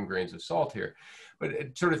taken with some grains of salt here.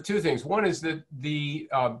 But sort of two things. One is that the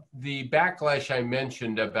backlash I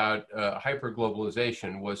mentioned about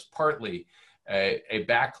hyperglobalization was partly a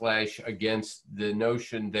backlash against the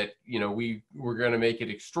notion that we were going to make it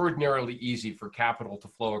extraordinarily easy for capital to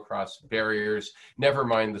flow across barriers, never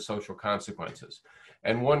mind the social consequences.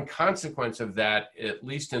 And one consequence of that, at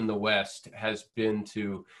least in the West, has been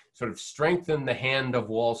to sort of strengthen the hand of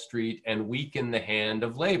Wall Street and weaken the hand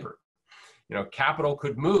of labor. Capital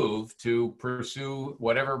could move to pursue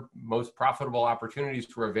whatever most profitable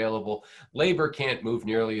opportunities were available. Labor can't move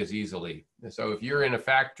nearly as easily. So if you're in a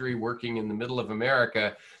factory working in the middle of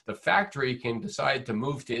America, the factory can decide to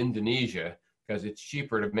move to Indonesia because it's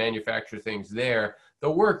cheaper to manufacture things there.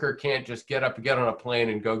 The worker can't just get on a plane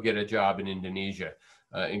and go get a job in Indonesia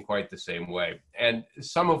in quite the same way. And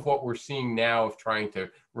some of what we're seeing now of trying to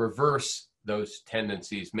reverse those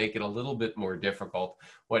tendencies make it a little bit more difficult.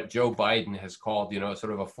 What Joe Biden has called,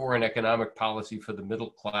 sort of a foreign economic policy for the middle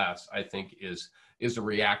class, I think is a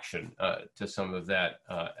reaction to some of that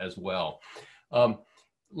as well. There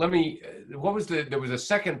was a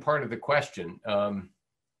second part of the question,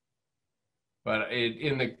 but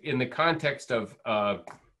in the context of,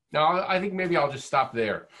 now I think maybe I'll just stop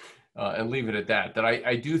there and leave it at that. That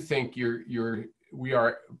I do think we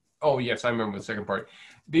are. Oh yes, I remember the second part.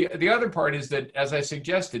 The other part is that, as I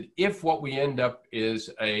suggested, if what we end up is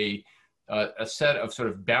a set of sort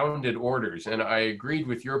of bounded orders, and I agreed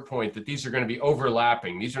with your point that these are going to be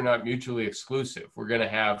overlapping, these are not mutually exclusive. We're going to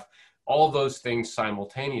have all those things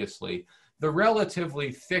simultaneously. The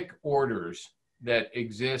relatively thick orders that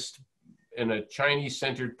exist in a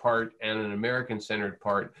Chinese-centered part and an American-centered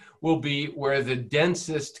part will be where the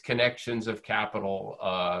densest connections of capital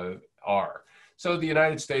are. So the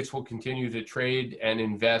United States will continue to trade and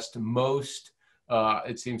invest most,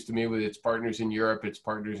 it seems to me, with its partners in Europe, its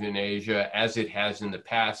partners in Asia, as it has in the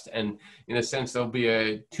past. And in a sense, there'll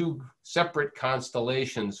be two separate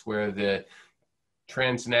constellations where the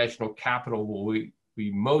transnational capital will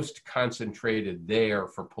be most concentrated there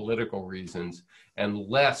for political reasons and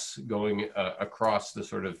less going across the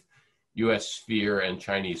sort of US sphere and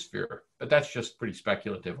Chinese sphere. But that's just pretty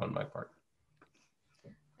speculative on my part.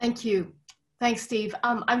 Thank you. Thanks, Steve.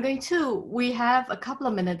 We have a couple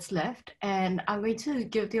of minutes left, and I'm going to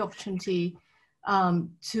give the opportunity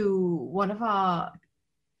to one of our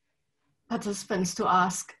participants to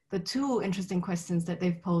ask the two interesting questions that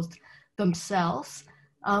they've posed themselves.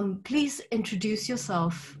 Please introduce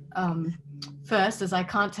yourself first, as I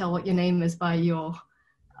can't tell what your name is by your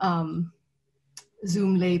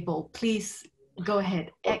Zoom label. Please go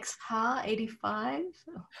ahead. XHA85.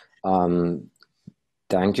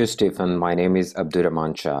 Thank you, Stephen. My name is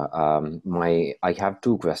Abdurrahman Shah. I have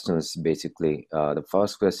two questions, basically. The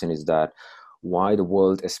first question is that why the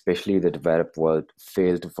world, especially the developed world,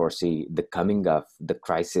 failed to foresee the coming of the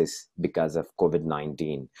crisis because of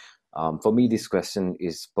COVID-19. For me, this question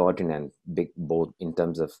is pertinent, both in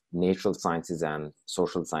terms of natural sciences and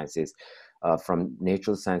social sciences. From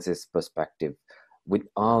natural sciences perspective, with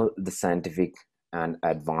all the scientific and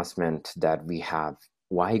advancement that we have,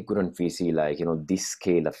 why couldn't we see this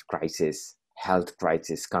scale of crisis, health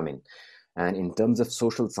crisis coming? And in terms of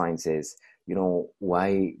social sciences,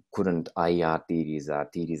 why couldn't IR theories or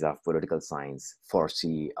theories of political science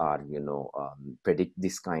foresee or, predict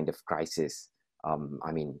this kind of crisis?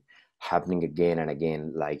 Happening again and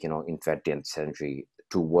again, in 20th century,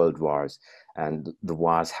 2 world wars, and the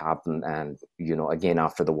wars happened. And, again,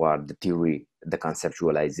 after the war, the theory, the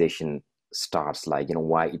conceptualization starts,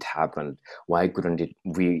 why it happened, why couldn't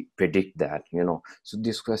we predict that, so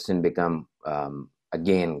this question become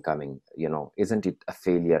again coming, isn't it a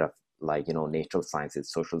failure of natural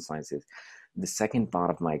sciences, social sciences? The second part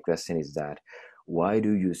of my question is that why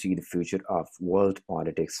do you see the future of world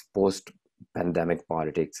politics, post-pandemic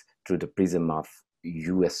politics, through the prism of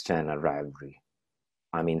US-China rivalry?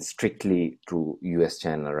 Strictly through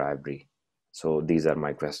US-China rivalry. So these are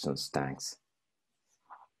my questions. Thanks.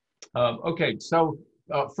 Okay, so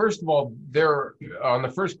first of all, on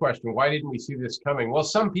the first question, why didn't we see this coming? Well,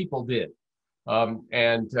 some people did.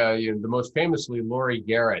 The most famously, Laurie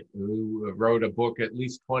Garrett, who wrote a book at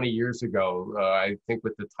least 20 years ago, I think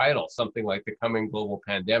with the title, something like The Coming Global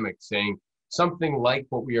Pandemic, saying something like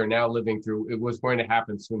what we are now living through, it was going to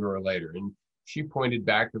happen sooner or later. And she pointed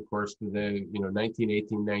back, of course, to the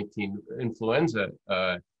 1918-19 influenza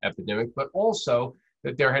epidemic, but also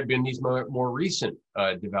that there had been these more recent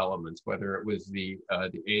developments, whether it was the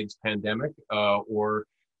AIDS pandemic or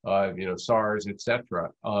SARS, et cetera.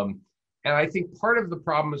 And I think part of the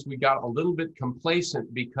problem is we got a little bit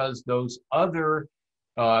complacent because those other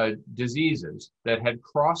diseases that had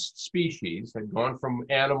crossed species, had gone from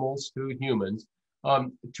animals to humans,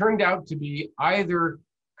 turned out to be either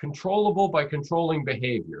controllable by controlling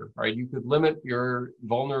behavior, right? You could limit your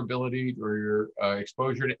vulnerability or your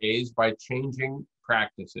exposure to AIDS by changing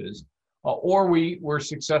practices, or we were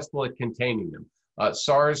successful at containing them.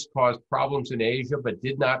 SARS caused problems in Asia, but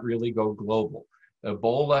did not really go global.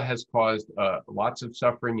 Ebola has caused lots of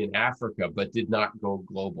suffering in Africa, but did not go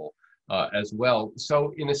global as well.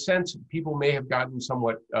 So in a sense, people may have gotten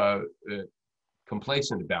somewhat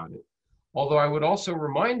complacent about it. Although I would also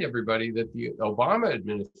remind everybody that the Obama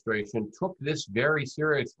administration took this very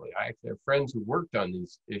seriously. I actually have friends who worked on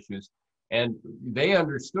these issues, and they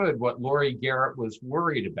understood what Laurie Garrett was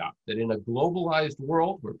worried about, that in a globalized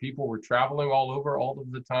world where people were traveling all over all of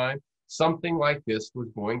the time, something like this was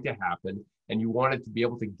going to happen, and you wanted to be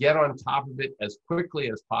able to get on top of it as quickly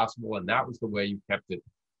as possible, and that was the way you kept it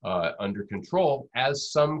under control, as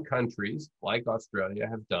some countries, like Australia,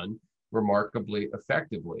 have done remarkably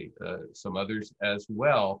effectively, some others as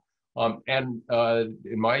well. In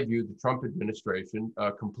my view, the Trump administration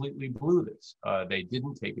completely blew this. They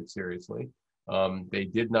didn't take it seriously. They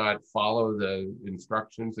did not follow the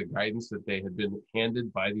instructions, the guidance that they had been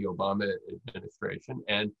handed by the Obama administration,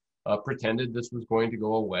 and pretended this was going to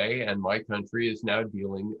go away. And my country is now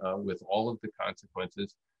dealing with all of the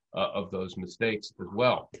consequences of those mistakes as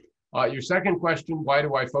well. Your second question, why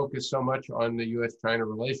do I focus so much on the US-China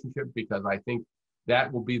relationship? Because I think that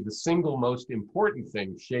will be the single most important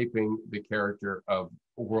thing shaping the character of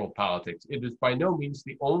world politics. It is by no means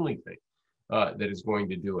the only thing that is going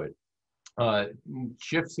to do it.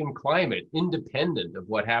 Shifts in climate, independent of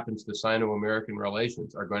what happens to Sino-American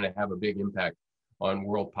relations, are going to have a big impact on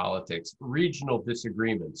world politics. Regional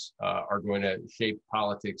disagreements are going to shape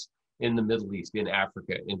politics in the Middle East, in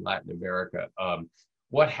Africa, in Latin America.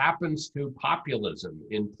 What happens to populism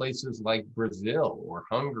in places like Brazil or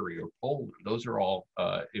Hungary or Poland? Those are all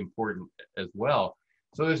important as well.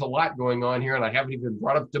 So there's a lot going on here, and I haven't even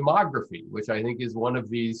brought up demography, which I think is one of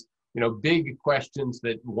these big questions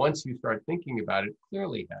that once you start thinking about it,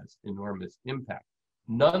 clearly has enormous impact.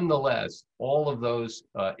 Nonetheless, all of those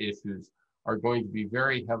issues are going to be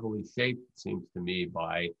very heavily shaped, it seems to me,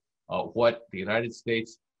 by what the United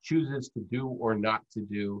States chooses to do or not to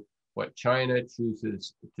do, what China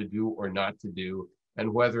chooses to do or not to do,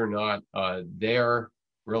 and whether or not their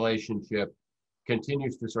relationship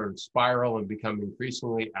continues to sort of spiral and become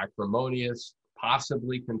increasingly acrimonious,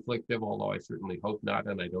 possibly conflictive, although I certainly hope not,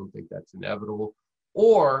 and I don't think that's inevitable,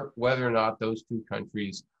 or whether or not those two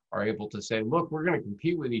countries are able to say, look, we're going to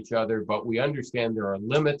compete with each other, but we understand there are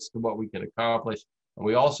limits to what we can accomplish, and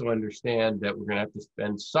we also understand that we're going to have to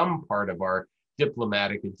spend some part of our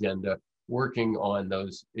diplomatic agenda working on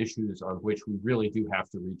those issues on which we really do have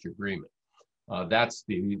to reach agreement. That's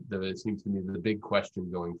it seems to me the big question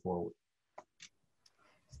going forward.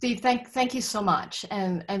 Steve, thank you so much,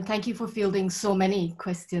 and thank you for fielding so many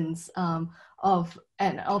questions of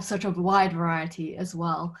such a wide variety as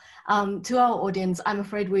well. To our audience, I'm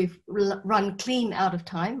afraid we've run clean out of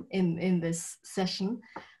time in this session.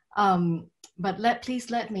 But please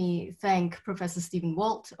let me thank Professor Stephen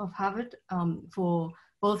Walt of Harvard for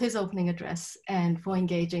both his opening address and for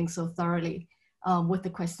engaging so thoroughly with the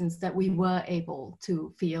questions that we were able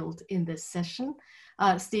to field in this session.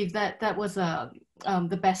 Steve, that was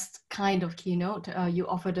the best kind of keynote. You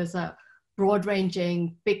offered us a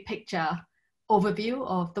broad-ranging, big picture overview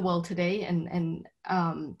of the world today and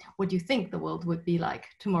what you think the world would be like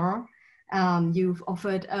tomorrow. You've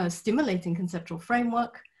offered a stimulating conceptual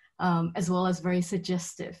framework, as well as very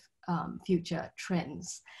suggestive future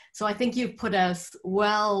trends. So I think you've put us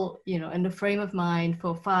well, in the frame of mind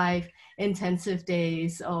for 5 intensive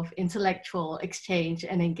days of intellectual exchange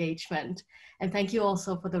and engagement. And thank you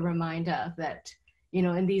also for the reminder that,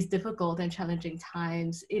 in these difficult and challenging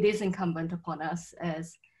times, it is incumbent upon us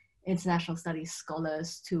as international studies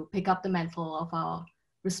scholars to pick up the mantle of our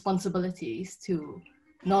responsibilities to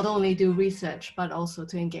not only do research, but also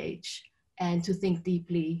to engage and to think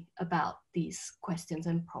deeply about these questions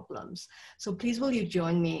and problems. So please will you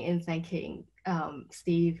join me in thanking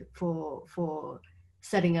Steve for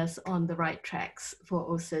setting us on the right tracks for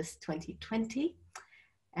OCIS 2020.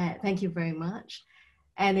 Thank you very much.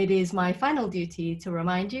 And it is my final duty to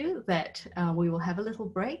remind you that we will have a little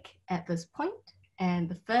break at this point, and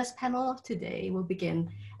the first panel of today will begin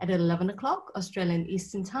at 11 o'clock Australian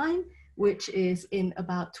Eastern Time, which is in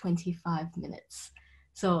about 25 minutes.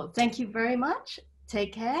 So thank you very much.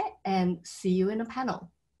 Take care and see you in a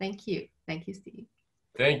panel. Thank you. Thank you, Steve.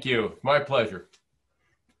 Thank you. My pleasure.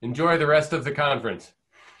 Enjoy the rest of the conference.